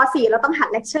นั้นป .4 เราต้องหัด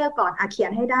เลคเชอร์ก่อนเขีย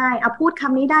นให้ได้พูดค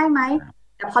ำนี้ได้ไหม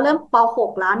แต่พอเริ่มป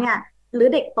 .6 แล้วเนี่ยหรือ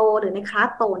เด็กโตหรือในคลาส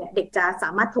โตเนี่ยเด็กจะสา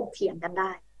มารถถกเถียงกันไ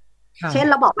ด้เช่น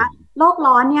เราบอกว่าโลก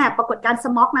ร้อนเนี่ยปรากฏการณ์ส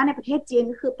ม็อกนะในประเทศจีน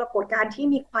ก็คือปรากฏการณ์ที่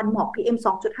มีควันหมอก PM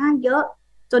 2.5 เยอะ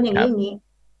จนอย่างนี้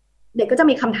เด็กก็จะ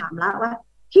มีคำถามแล้วว่า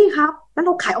พี่ครับแล้วเร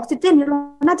าขายออกซิเจนนี่เรา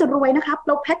น่าจะรวยนะครับเ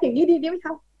ราแพ็คอย่างนี้ดีไหมค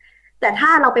รับแต่ถ้า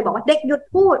เราไปบอกว่าเด็กหยุด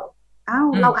พูด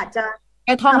เราอาจจะแ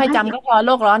ค่ท่องให้จำก็พอโ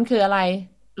ลกร้อนคืออะไร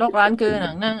โลกร้อนคือ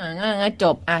นั่งจ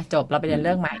บจบเราไปเรียนเ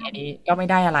รื่องใหม่อันนี้ก็ไม่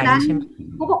ได้อะไรใช่ไหม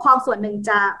ผู้ปกครองส่วนหนึ่ง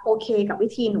จะโอเคกับวิ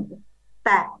ธีหนูแ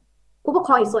ต่ผู้ปกค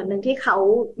รองอีกส่วนหนึ่งที่เขา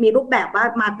มีรูปแบบว่า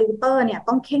มาติวเตอร์เนี่ย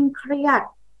ต้องเคร่งเครียด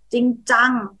จริงจั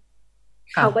ง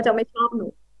เขาก็จะไม่ชอบหนู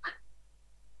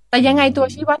แต่ยังไงตัว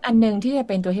ชี้วัดอันนึงที่จะ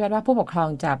เป็นตัวชี้วัดว่าผู้ปกครอง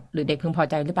จะหรือเด็กพึงพอ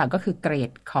ใจหรือเปล่าก็คือเกร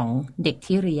ดของเด็ก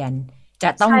ที่เรียนจะ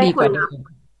ต้องดีกว่าเดิม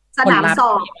สนามส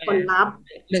อบผลลัพธ์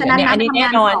ฉะนั้นอันนี้แน่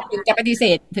นอนถึงจะปฏิเส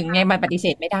ธถึงไงมันปฏิเส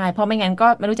ธไม่ได้เพราะไม่งั้นก็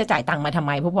ไม่รู้จะจ่ายตังค์มาทำไ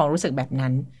มผู้ปกครองรู้สึกแบบนั้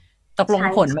นตกลง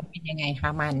ผลมันเป็นยังไงคะ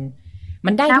มั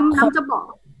นได้ทุกคนจะ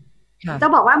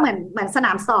บอกว่าเหมือนสน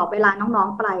ามสอบเวลาน้อง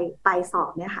ๆไปสอ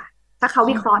บเนี่ยค่ะถ้าเขา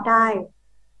วิเคราะห์ได้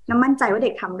น้ำมั่นใจว่าเ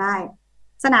ด็กทำได้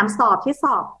สนามสอบที่ส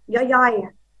อบย่อย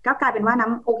ๆก็กลายเป็นว่าน้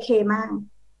ำโอเคมาก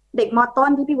เด็กม.ต้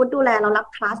นที่พี่วุฒิดูแลเรารับ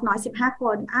คลาสน้อย15 ค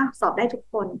นสอบได้ทุก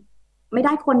คนไม่ไ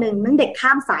ด้คนหนึ่งเด็กข้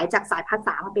ามสายจากสายภาษ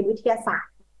ามาเป็นวิทยาศาสต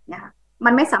ร์เนี่ยค่ะมั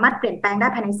นไม่สามารถเปลี่ยนแปลงได้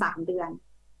ภายใน3 เดือน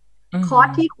คอร์ส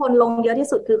ที่คนลงเยอะที่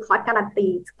สุดคือคอร์สการันตี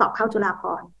สอบเข้าจุฬาภ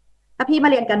รณ์ถ้าพี่มา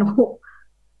เรียนกันหนู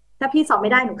ถ้าพี่สอบไ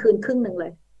ม่ได้หนูคืนครึ่งหนึ่งเล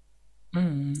ย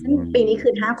ปีนี้คื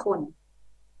น5 คน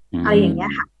อะไรอย่างเงี้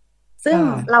ยค่ะซึ่ง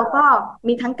เราก็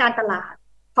มีทั้งการตลาด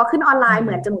พอขึ้นออนไลน์เห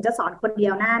มือนหนูจะสอนคนเดี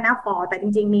ยวหน้าฟอแต่จ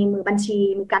ริงๆมีมือบัญชี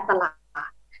มีการตลาด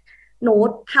หนู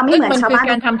ทำไม่เหมือนชาวบ้าน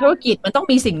การทำธุรกิจมันต้อง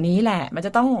มีสิ่งนี้แหละมันจ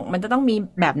ะต้องมี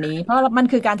แบบนี้เพราะมัน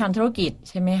คือการทำธุรกิจ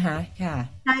ใช่ไหมคะค่ะ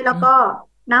ใช่แล้วก็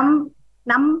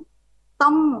น้ำต้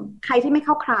องใครที่ไม่เ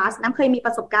ข้าคลาสน้ำเคยมีป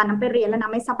ระสบการณ์น้ำไปเรียนแล้วน้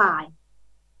ำไม่สบาย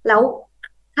แล้ว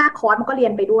ค่าคอร์สมันก็เรีย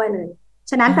นไปด้วยเลย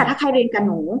ฉะนั้นแต่ถ้าใครเรียนกับ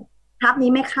หนูคลาสนี้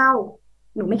ไม่เข้า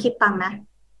หนูไม่คิดตังค์นะ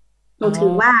หนูถื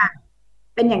อว่า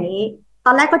เป็นอย่างนี้ต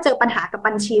อนแรกก็เจอปัญหากับ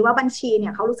บัญชีว่าบัญชีเนี่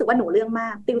ยเขารู้สึกว่าหนูเรื่องมา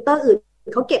กติวเตอร์อื่น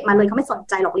เขาเก็บมาเลยเขาไม่สน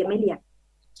ใจหรอกเรียนไม่เรียน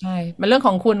ใช่มันเรื่องข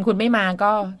องคุณไม่มา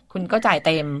ก็คุณก็จ่ายเ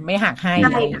ต็มไม่หักให้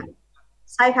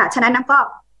ใช่ค่ะฉะนั้นน้ำก็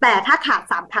แต่ถ้าขาด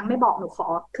3 ครั้งไม่บอกหนูขอ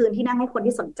คืนที่นั่งให้คน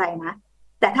ที่สนใจนะ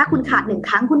แต่ถ้าคุณขาด1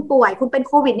 ครั้งคุณป่วยคุณเป็น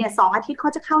โควิดเนี่ย2 อาทิตย์เขา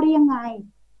จะเข้าได้ยังไง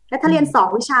และถ้าเรียน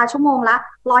2 วิชาชั่วโมงละ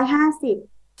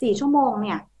150 4 ชั่วโมงเ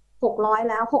นี่ย600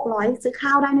แล้ว600ซื้อข้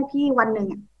าวได้นะพี่วันหนึ่ง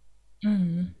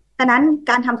ฉะนั้น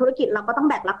การทำธุรกิจเราก็ต้อง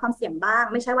แบกรับความเสี่ยงบ้าง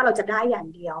ไม่ใช่ว่าเราจะได้อย่าง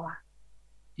เดียว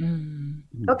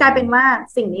ก็กลายเป็นว่า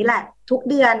สิ่งนี้แหละทุก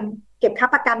เดือนเก็บค่า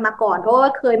ประกันมาก่อนเพราะว่า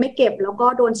เคยไม่เก็บแล้วก็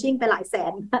โดนชิ่งไปหลายแส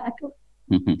น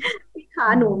พี่ขา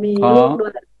หนูมีลูกด้ว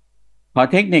ยขอ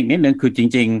เทคนิคนิดนึงคือจ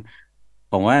ริง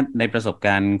ๆผมว่าในประสบก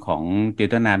ารณ์ของติว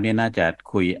เตอร์น้ำเนี่ยน่าจะ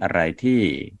คุยอะไรที่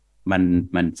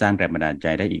มันสร้างแรงบันดาลใจ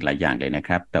ได้อีกหลายอย่างเลยนะค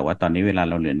รับแต่ว่าตอนนี้เวลา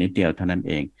เราเหลือนิดเดียวเท่านั้น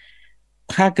เอง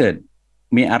ถ้าเกิด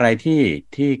มีอะไร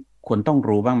ที่คนต้อง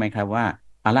รู้บ้างไหมครับว่า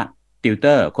ละติวเต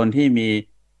อร์คนที่มี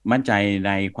มั่นใจใ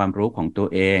นความรู้ของตัว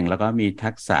เองแล้วก็มี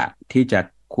ทักษะที่จะ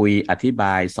คุยอธิบ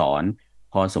ายสอน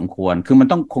พอสมควรคือมัน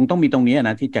คงต้องมีตรงนี้น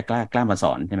ะที่จะกล้ามาส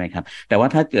อนใช่ไหมครับแต่ว่า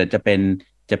ถ้าเกิดจะเ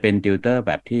ป็นติวเตอร์แ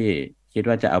บบที่คิด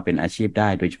ว่าจะเอาเป็นอาชีพได้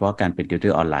โดยเฉพาะการเป็นติวเตอ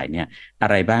ร์ออนไลน์เนี่ยอะ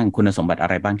ไรบ้างคุณสมบัติอะ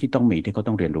ไรบ้างที่ต้องมีที่เขา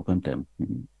ต้องเรียนรู้เพิ่มเติม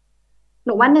ห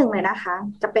นูว่า1เลยนะคะ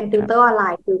จะเป็นติวเตอร์ออนไล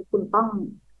น์คือคุณต้อง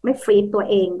ไม่ฟรีซตัว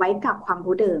เองไว้กับความ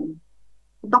รู้เดิม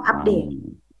คุณต้องอัปเดต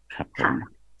ค่ะ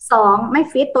2ไม่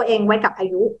ฟรีซตัวเองไว้กับอา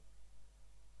ยุ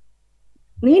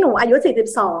นี่หนูอายุ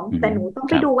42แต่หนูต้อง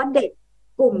ไปดูว่าเด็ก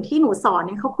กลุ่มที่หนูสอนเ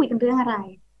นี่ยเขาคุยกันเรื่องอะไร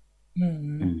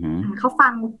เขาฟั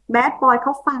งแบดบอยเข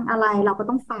าฟังอะไรเราก็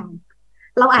ต้องฟัง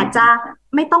เราอาจจะ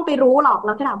ไม่ต้องไปรู้หรอกเร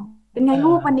าแค่ถามเป็นไง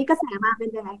ลูกวันนี้กระแสมาเป็น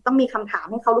ยังไงต้องมีคำถาม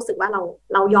ให้เขารู้สึกว่า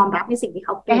เรายอมรับในสิ่งที่เข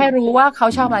าเป็นให้รู้ว่าเขา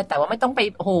ชอบอะไรแต่ว่าไม่ต้องไป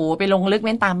โหไปลงลึกเ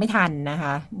ม้นตามไม่ทันนะค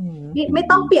ะไม่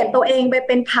ต้องเปลี่ยนตัวเองไปเ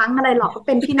ป็นพังอะไรหรอกก็เ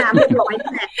ป็นพี่น้ำเรียบร้อยนั่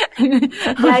นแหละ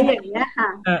อะไรอย่างเงี้ยค่ะ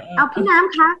เอาพี่น้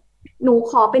ำคะหนู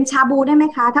ขอเป็นชาบูได้ไหม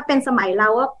คะถ้าเป็นสมัยเรา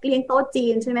ก็เลี้ยงโต๊ะจี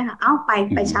นใช่ไหมคะ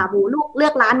ไปชาบูลูกเลื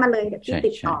อกร้านมาเลยเดี๋ยวพี่ติ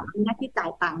ดต่อมีหน้าที่จ่า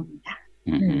ยตังค์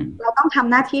เราต้องท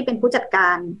ำหน้าที่เป็นผู้จัดกา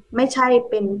รไม่ใช่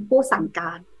เป็นผู้สั่งก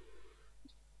าร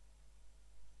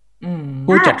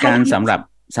ผู้จัดการสำห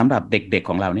รับเด็กๆ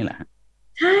ของเรานี่แหละ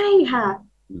ใช่ค่ะ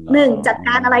1จัดก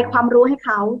ารอะไรความรู้ให้เ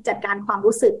ขาจัดการความ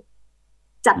รู้สึก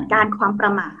จัดการความปร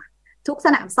ะมาททุกส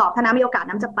นามสอบถ้าน้ำมีโอกาส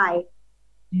น้ำจะไป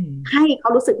ให้เขา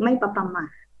รู้สึกไม่ประมา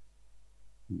ท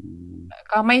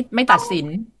ก็ไม่ตัดสิน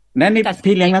นั่นนี่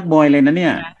พี่เลี้ยงนักมวยเลยนะเนี่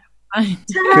ย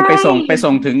คือไป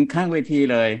ส่งถึงข้างเวที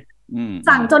เลย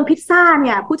สั่งจนพิซซ่าเ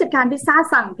นี่ยผู้จัดการพิซซ่า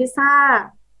สั่งพิซซ่า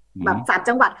แบบ3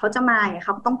จังหวัดเขาจะมาไงเข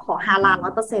าต้องขอฮาลาล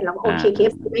 100% แล้วโอเคเค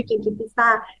ฟไม่กินพิซซ่า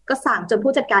ก็สั่งจน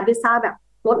ผู้จัดการพิซซ่าแบบ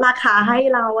ลดราคาให้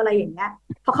เราอะไรอย่างเงี้ย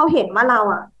เพราะเขาเห็นว่าเรา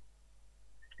อ่ะ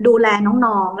ดูแล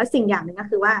น้องๆและสิ่งอย่างหนึ่งก็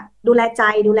คือว่าดูแลใจ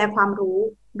ดูแลความรู้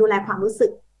ดูแลความรู้สึ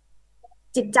ก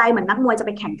จิตใจเหมือนนักมวยจะไ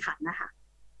ปแข่งขันนะคะ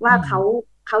ว่าเ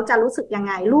ขาจะรู้สึกยัง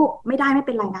ไงลูกไม่ได้ไม่เ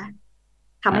ป็นไรนะ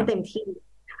ทำให้เต็มที่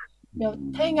เดี๋ยว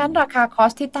ถ้าอย่างนั้นราคาคอ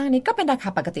สที่ตั้งนี้ก็เป็นราคา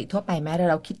ปกติทั่วไปไหม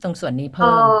เราคิดตรงส่วนนี้เพิ่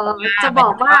มจะบอ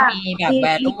กว่ามีแบบแว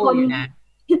ลูนะ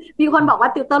มีคนบอกว่า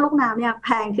ติวเตอร์ลูกน้ำเนี่ยแพ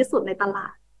งที่สุดในตลา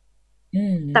ด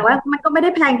แต่ว่ามันก็ไม่ได้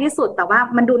แพงที่สุดแต่ว่า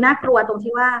มันดูน่ากลัวตรง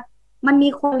ที่ว่ามันมี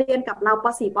คนเรียนกับเราป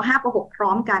.4 ป.5 ป.6 พร้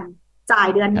อมกันจ่าย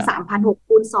เดือน 3,600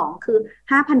 คูณ 2 คือ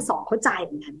 5,200 เขาจ่ายอ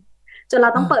ย่างนั้นจนเรา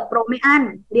ต้องเปิดโปรไม่อั้น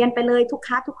เรียนไปเลยทุกค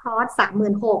ลาสทุกคอร์ส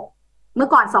 36,000 เมื่อ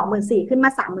ก่อน 24,000 ขึ้นมา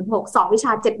 36,000 2 วิช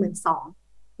า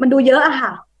 72,000 มันดูเยอะอะ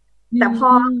ค่ะแต่พอ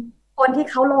คนที่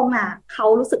เขาลงอ่ะเขา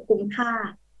รู้สึกคุ้มค่า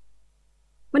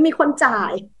มันมีคนจ่า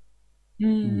ย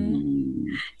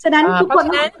ฉะนั้นทุกคน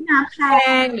ต้องแพ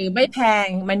งหรือไม่แพง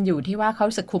มันอยู่ที่ว่าเขา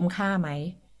รู้สึกคุ้มค่าไหม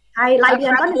ใช่รายเดือ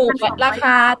นก็ราค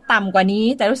าต่ำกว่านี้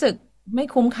แต่รู้สึกไม่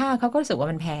คุ้มค่าเขาก็รู้สึกว่า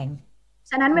มันแพง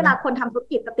ฉะนั้นเวลาคนทำธุร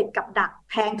กิจจะติดกับดัก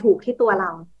แพงถูกที่ตัวเร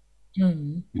า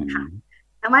ค่ะ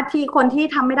แต่ว่าที่คนที่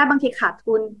ทำไม่ได้บางทีขาด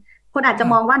ทุนคนอาจจะ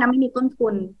มองว่าน้ำไม่มีต้นทุ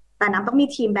นแต่น้ำต้องมี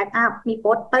ทีมแบ็กอัพมีโป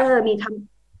สเตอร์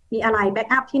มีอะไรแบ็ก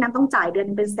อัพที่น้ำต้องจ่ายเดือน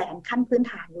เป็นแสนขั้นพื้น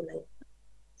ฐานอยู่เลย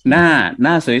ห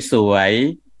น้าสวย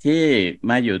ๆที่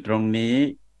มาอยู่ตรงนี้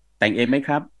แต่งเองไหมค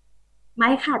รับไม่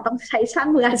ค่ะต้องใช้ช่าง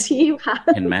มืออาชีพค่ะ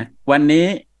เห็นไหมวันนี้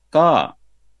ก็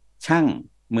ช่าง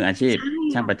มืออาชีพ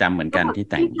ช่างประจำเหมือนกันที่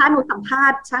แต่งถ้าหนูสัมภา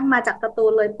ษณ์ช่างมาจากสตู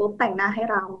เลยปุ๊บแต่งหน้าให้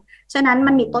เราฉะนั้น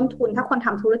มันมีต้นทุนถ้าคนท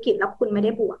ำธุรกิจแล้วคุณไม่ไ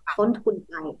ด้บวกต้นทุน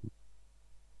ไป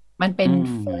มันเป็น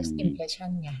first impression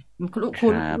ไงคุณ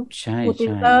ติ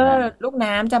วเตอร์ลูก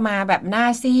น้ำจะมาแบบหน้า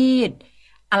ซีด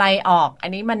อะไรออกอั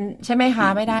นนี้มันใช่ไหมคะ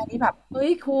ไม่ได้ที่แบบเฮ้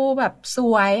ยครูแบบส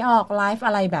วยออกไลฟ์อ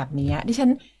ะไรแบบนี้ดิฉัน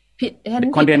ผิด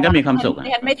คนเรียนก็มีความสุขดิ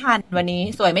ฉันไม่ทันวันนี้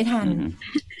สวยไม่ทัน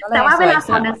แต่ว่าเวลาส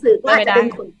อนหนังสือก็อาจจะดึง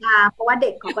ขนตาเพราะว่าเด็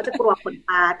กเขาก็จะกลัวขน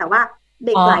ตาแต่ว่าเ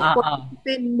ด็กหลายคนเ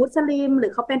ป็นมุสลิมหรื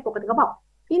อเขาเป็นปกติเขาบอก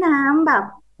พี่น้ำแบบ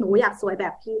หนูอยากสวยแบ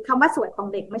บพี่คำว่าสวยของ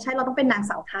เด็กไม่ใช่เราต้องเป็นนาง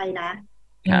สาวไทยนะ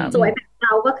สวยแบบเร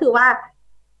าก็คือว่า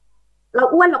เรา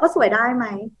อ้วนเราก็สวยได้ไหม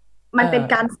มันเป็น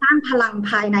การสร้างพลัง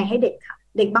ภายในให้เด็กค่ะ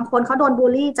เด็กบางคนเขาโดนบู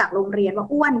ลลี่จากโรงเรียนว่า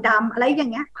อ้วนดำอะไรอย่า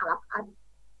งเงี้ยสารพัด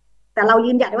แต่เรา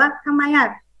ยืนหยัดว่าทำไมอ่ะ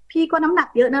พี่ก็น้ำหนัก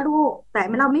เยอะนะลูกแต่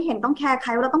เราไม่เห็นต้องแคร์ใคร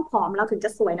ว่าเราต้องผอมเราถึงจะ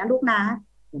สวยนะลูกนะ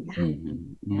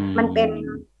มันเป็น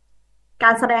กา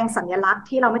รแสดงสัญลักษณ์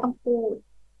ที่เราไม่ต้องพูด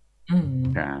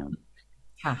ครับ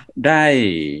ค่ะไ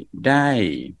ด้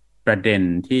ประเด็น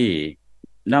ที่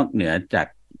นอกเหนือจาก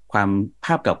ความภ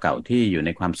าพเก่าๆที่อยู่ใน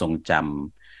ความทรงจ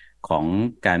ำของ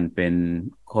การเป็น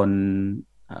คน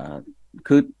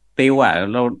คือติวอ่ะ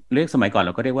เราเรียกสมัยก่อนเร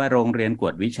าก็เรียกว่าโรงเรียนก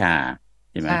วดวิชา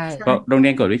ใช่ไหมก็โรงเรี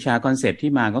ยนกวดวิชาคอนเซปต์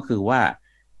ที่มาก็คือว่า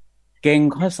เก่ง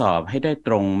ข้อสอบให้ได้ต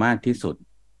รงมากที่สุด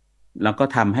แล้วก็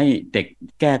ทำให้เด็ก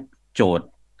แก้โจทย์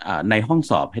ในห้อง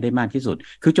สอบให้ได้มากที่สุด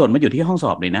คือโจทย์มันอยู่ที่ห้องส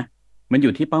อบเลยนะมันอ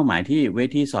ยู่ที่เป้าหมายที่เว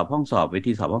ทีสอบห้องสอบเว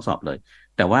ทีสอบห้องสอบเลย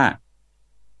แต่ว่า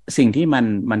สิ่งที่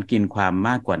มันกินความม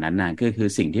ากกว่านั้นนะคือ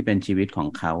สิ่งที่เป็นชีวิตของ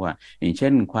เขาอ่ะอย่างเช่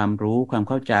นความรู้ความ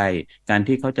เข้าใจการ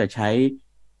ที่เขาจะใช้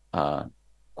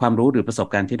ความรู้หรือประสบ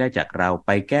การณ์ที่ได้จากเราไ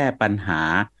ปแก้ปัญหา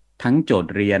ทั้งโจท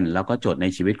ย์เรียนแล้วก็โจทย์ใน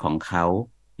ชีวิตของเขา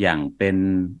อย่างเป็น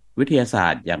วิทยาศา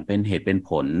สตร์อย่างเป็นเหตุเป็น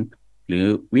ผลหรือ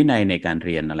วินัยในการเ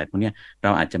รียนอะไรพวกนี้เร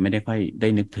าอาจจะไม่ได้ค่อยได้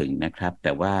นึกถึงนะครับแ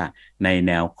ต่ว่าในแ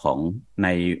นวของใน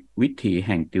วิธีแ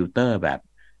ห่งติวเตอร์แบบ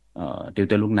ติวเ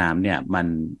ตอร์ลูกน้ำเนี่ยมัน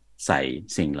ใส่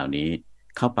สิ่งเหล่านี้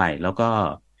เข้าไปแล้วก็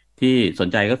ที่สน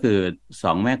ใจก็คือส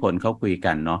องแม่คนเขาคุย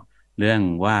กันเนาะเรื่อง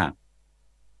ว่า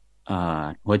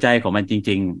หัวใจของมันจ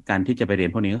ริงๆการที่จะไปเรีย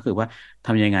นพวกนี้ก็คือว่าท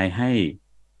ำยังไงให้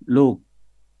ลูก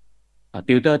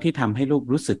ติวเตอร์ที่ทำให้ลูก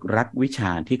รู้สึกรักวิช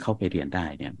าที่เขาไปเรียนได้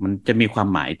เนี่ยมันจะมีความ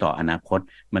หมายต่ออนาคต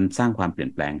มันสร้างความเปลี่ย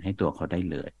นแปลงให้ตัวเขาได้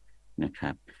เลยนะครั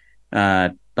บ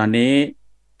ตอนนี้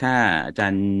ถ้าอาจา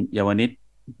รย์เยาวนิช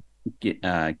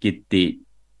กิตติ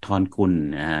ธรกุล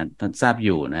นะฮะท่านทราบอ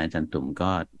ยู่นะอาจารย์ตุ่ม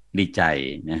ก็ดีใจ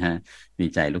นะฮะดี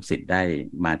ใจลูกศิษย์ได้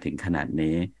มาถึงขนาด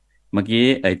นี้เมื่อกี้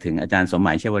ถึงอาจารย์สมหม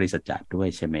ายเชยวริสัจจะด้วย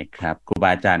ใช่ไหมครับครูบ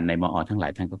าอาจารย์ในมอทั้งหลา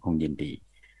ยท่านก็คงยินดี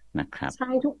นะครับใช่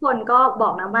ทุกคนก็บอ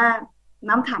กนะว่า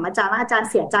น้ำถามอาจารย์ว่าอาจารย์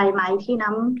เสียใจไหมที่น้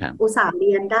ำอุตส่าห์เ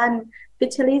รียนด้านฟิช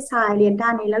เชอรี่ไซน์เรียนด้า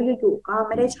นนี้แล้วอยู่ๆก็ไ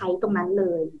ม่ได้ใช้ตรงนั้นเล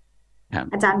ย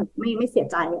อาจารย์ไม่เสีย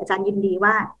ใจอาจารย์ยินดี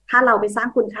ว่าถ้าเราไปสร้าง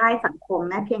คุณค่าให้สังคม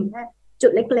แม้เพียงแค่จุ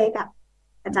ดเล็ก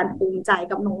ๆอาจารย์ภูมิใจ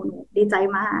กับหนูดีใจ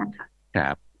มากค่ะค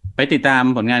รับไปติดตาม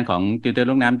ผลงานของติวเตอร์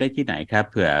ลูกน้ำได้ที่ไหนครับ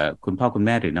เผื่อคุณพ่อคุณแ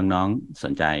ม่หรือน้องๆส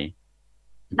นใจ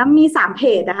น้ำมี3เพ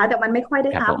จนะคะแต่มันไม่ค่อยไ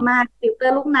ด้อัพมากติวเตอ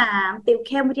ร์ลูกน้ำติวเ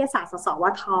ข้มวิทยาศาสตร์สสว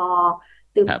ท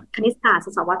ติวคณิตศาสตร์ส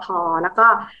สวทแล้วก็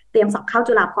เตรียมสอบเข้า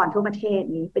จุฬาภรณ์ทั่วประเทศ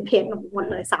นี้เป็นเพจหมด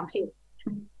เลย3เพจ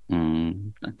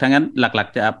ถ้างั้นหลัก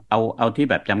ๆจะเอาที่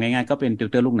แบบจำง่ายๆก็เป็นติว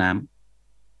เตอร์ลูกน้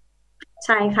ำใ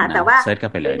ช่ค่ะแต่ว่าเซิร์ชเข้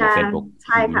าไปเลยใน Facebook ใ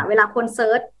ช่ค่ะเวลาคนเซิ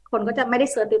ร์ชคนก็จะไม่ได้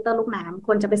เซิร์ชติวเตอร์ลูกน้ำค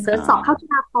นจะไปเซิร์ชสอบเข้าจุ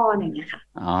ฬาภรณ์อย่างเงี้ยค่ะ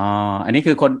อันนี้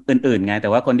คือคนอื่นๆไงแต่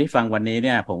ว่าคนที่ฟังวันนี้เ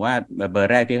นี่ยผมว่าเบอ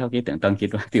ร์แรกที่เขาคิดถึงต้องคิด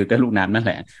ว่าติวเตอร์ลูกน้ำนั่นแ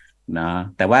หละเนาะ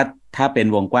แต่ว่าถ้าเป็น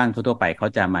วงกว้างทั่วๆไปเขา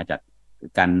จะมาจาก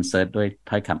การเซิร์ชด้วย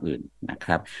ถ้อยคำอื่นนะค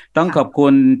รับต้องขอบคุ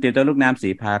ณติวเตอร์ลูกน้ำศรี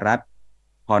ภารัตน์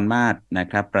พรมาศนะ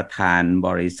ครับประธานบ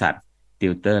ริษัทติ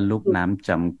วเตอร์ลูกน้ำ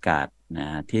จำกัดนะ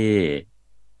ที่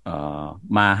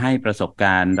มาให้ประสบก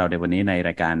ารณ์เราในวันนี้ในร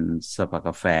ายการสภาก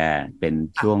าแฟเป็น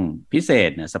ช่วงพิเศษ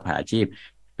นะสภาอาชีพ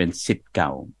เป็นศิษย์เก่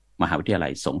ามหาวิทยาลั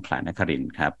ยสงขลานครินท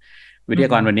ร์ครับวิทยา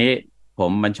กรวันนี้ผ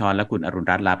มบัญชรและคุณอรุณ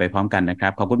รัตน์ลาไปพร้อมกันนะครั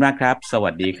บขอบคุณมากครับสวั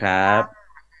สดีครับ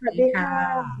สวัสดีค่ะ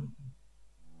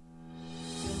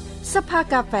สภา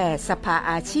กาแฟสภา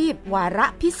อาชีพวาระ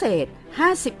พิเศษ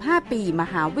55ปีม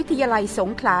หาวิทยาลัยสง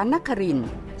ขลานครินทร์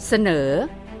เสนอ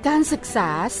การศึกษา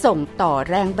ส่งต่อ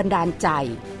แรงบันดาลใจ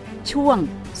ช่วง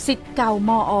ศิษย์เก่า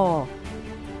มอ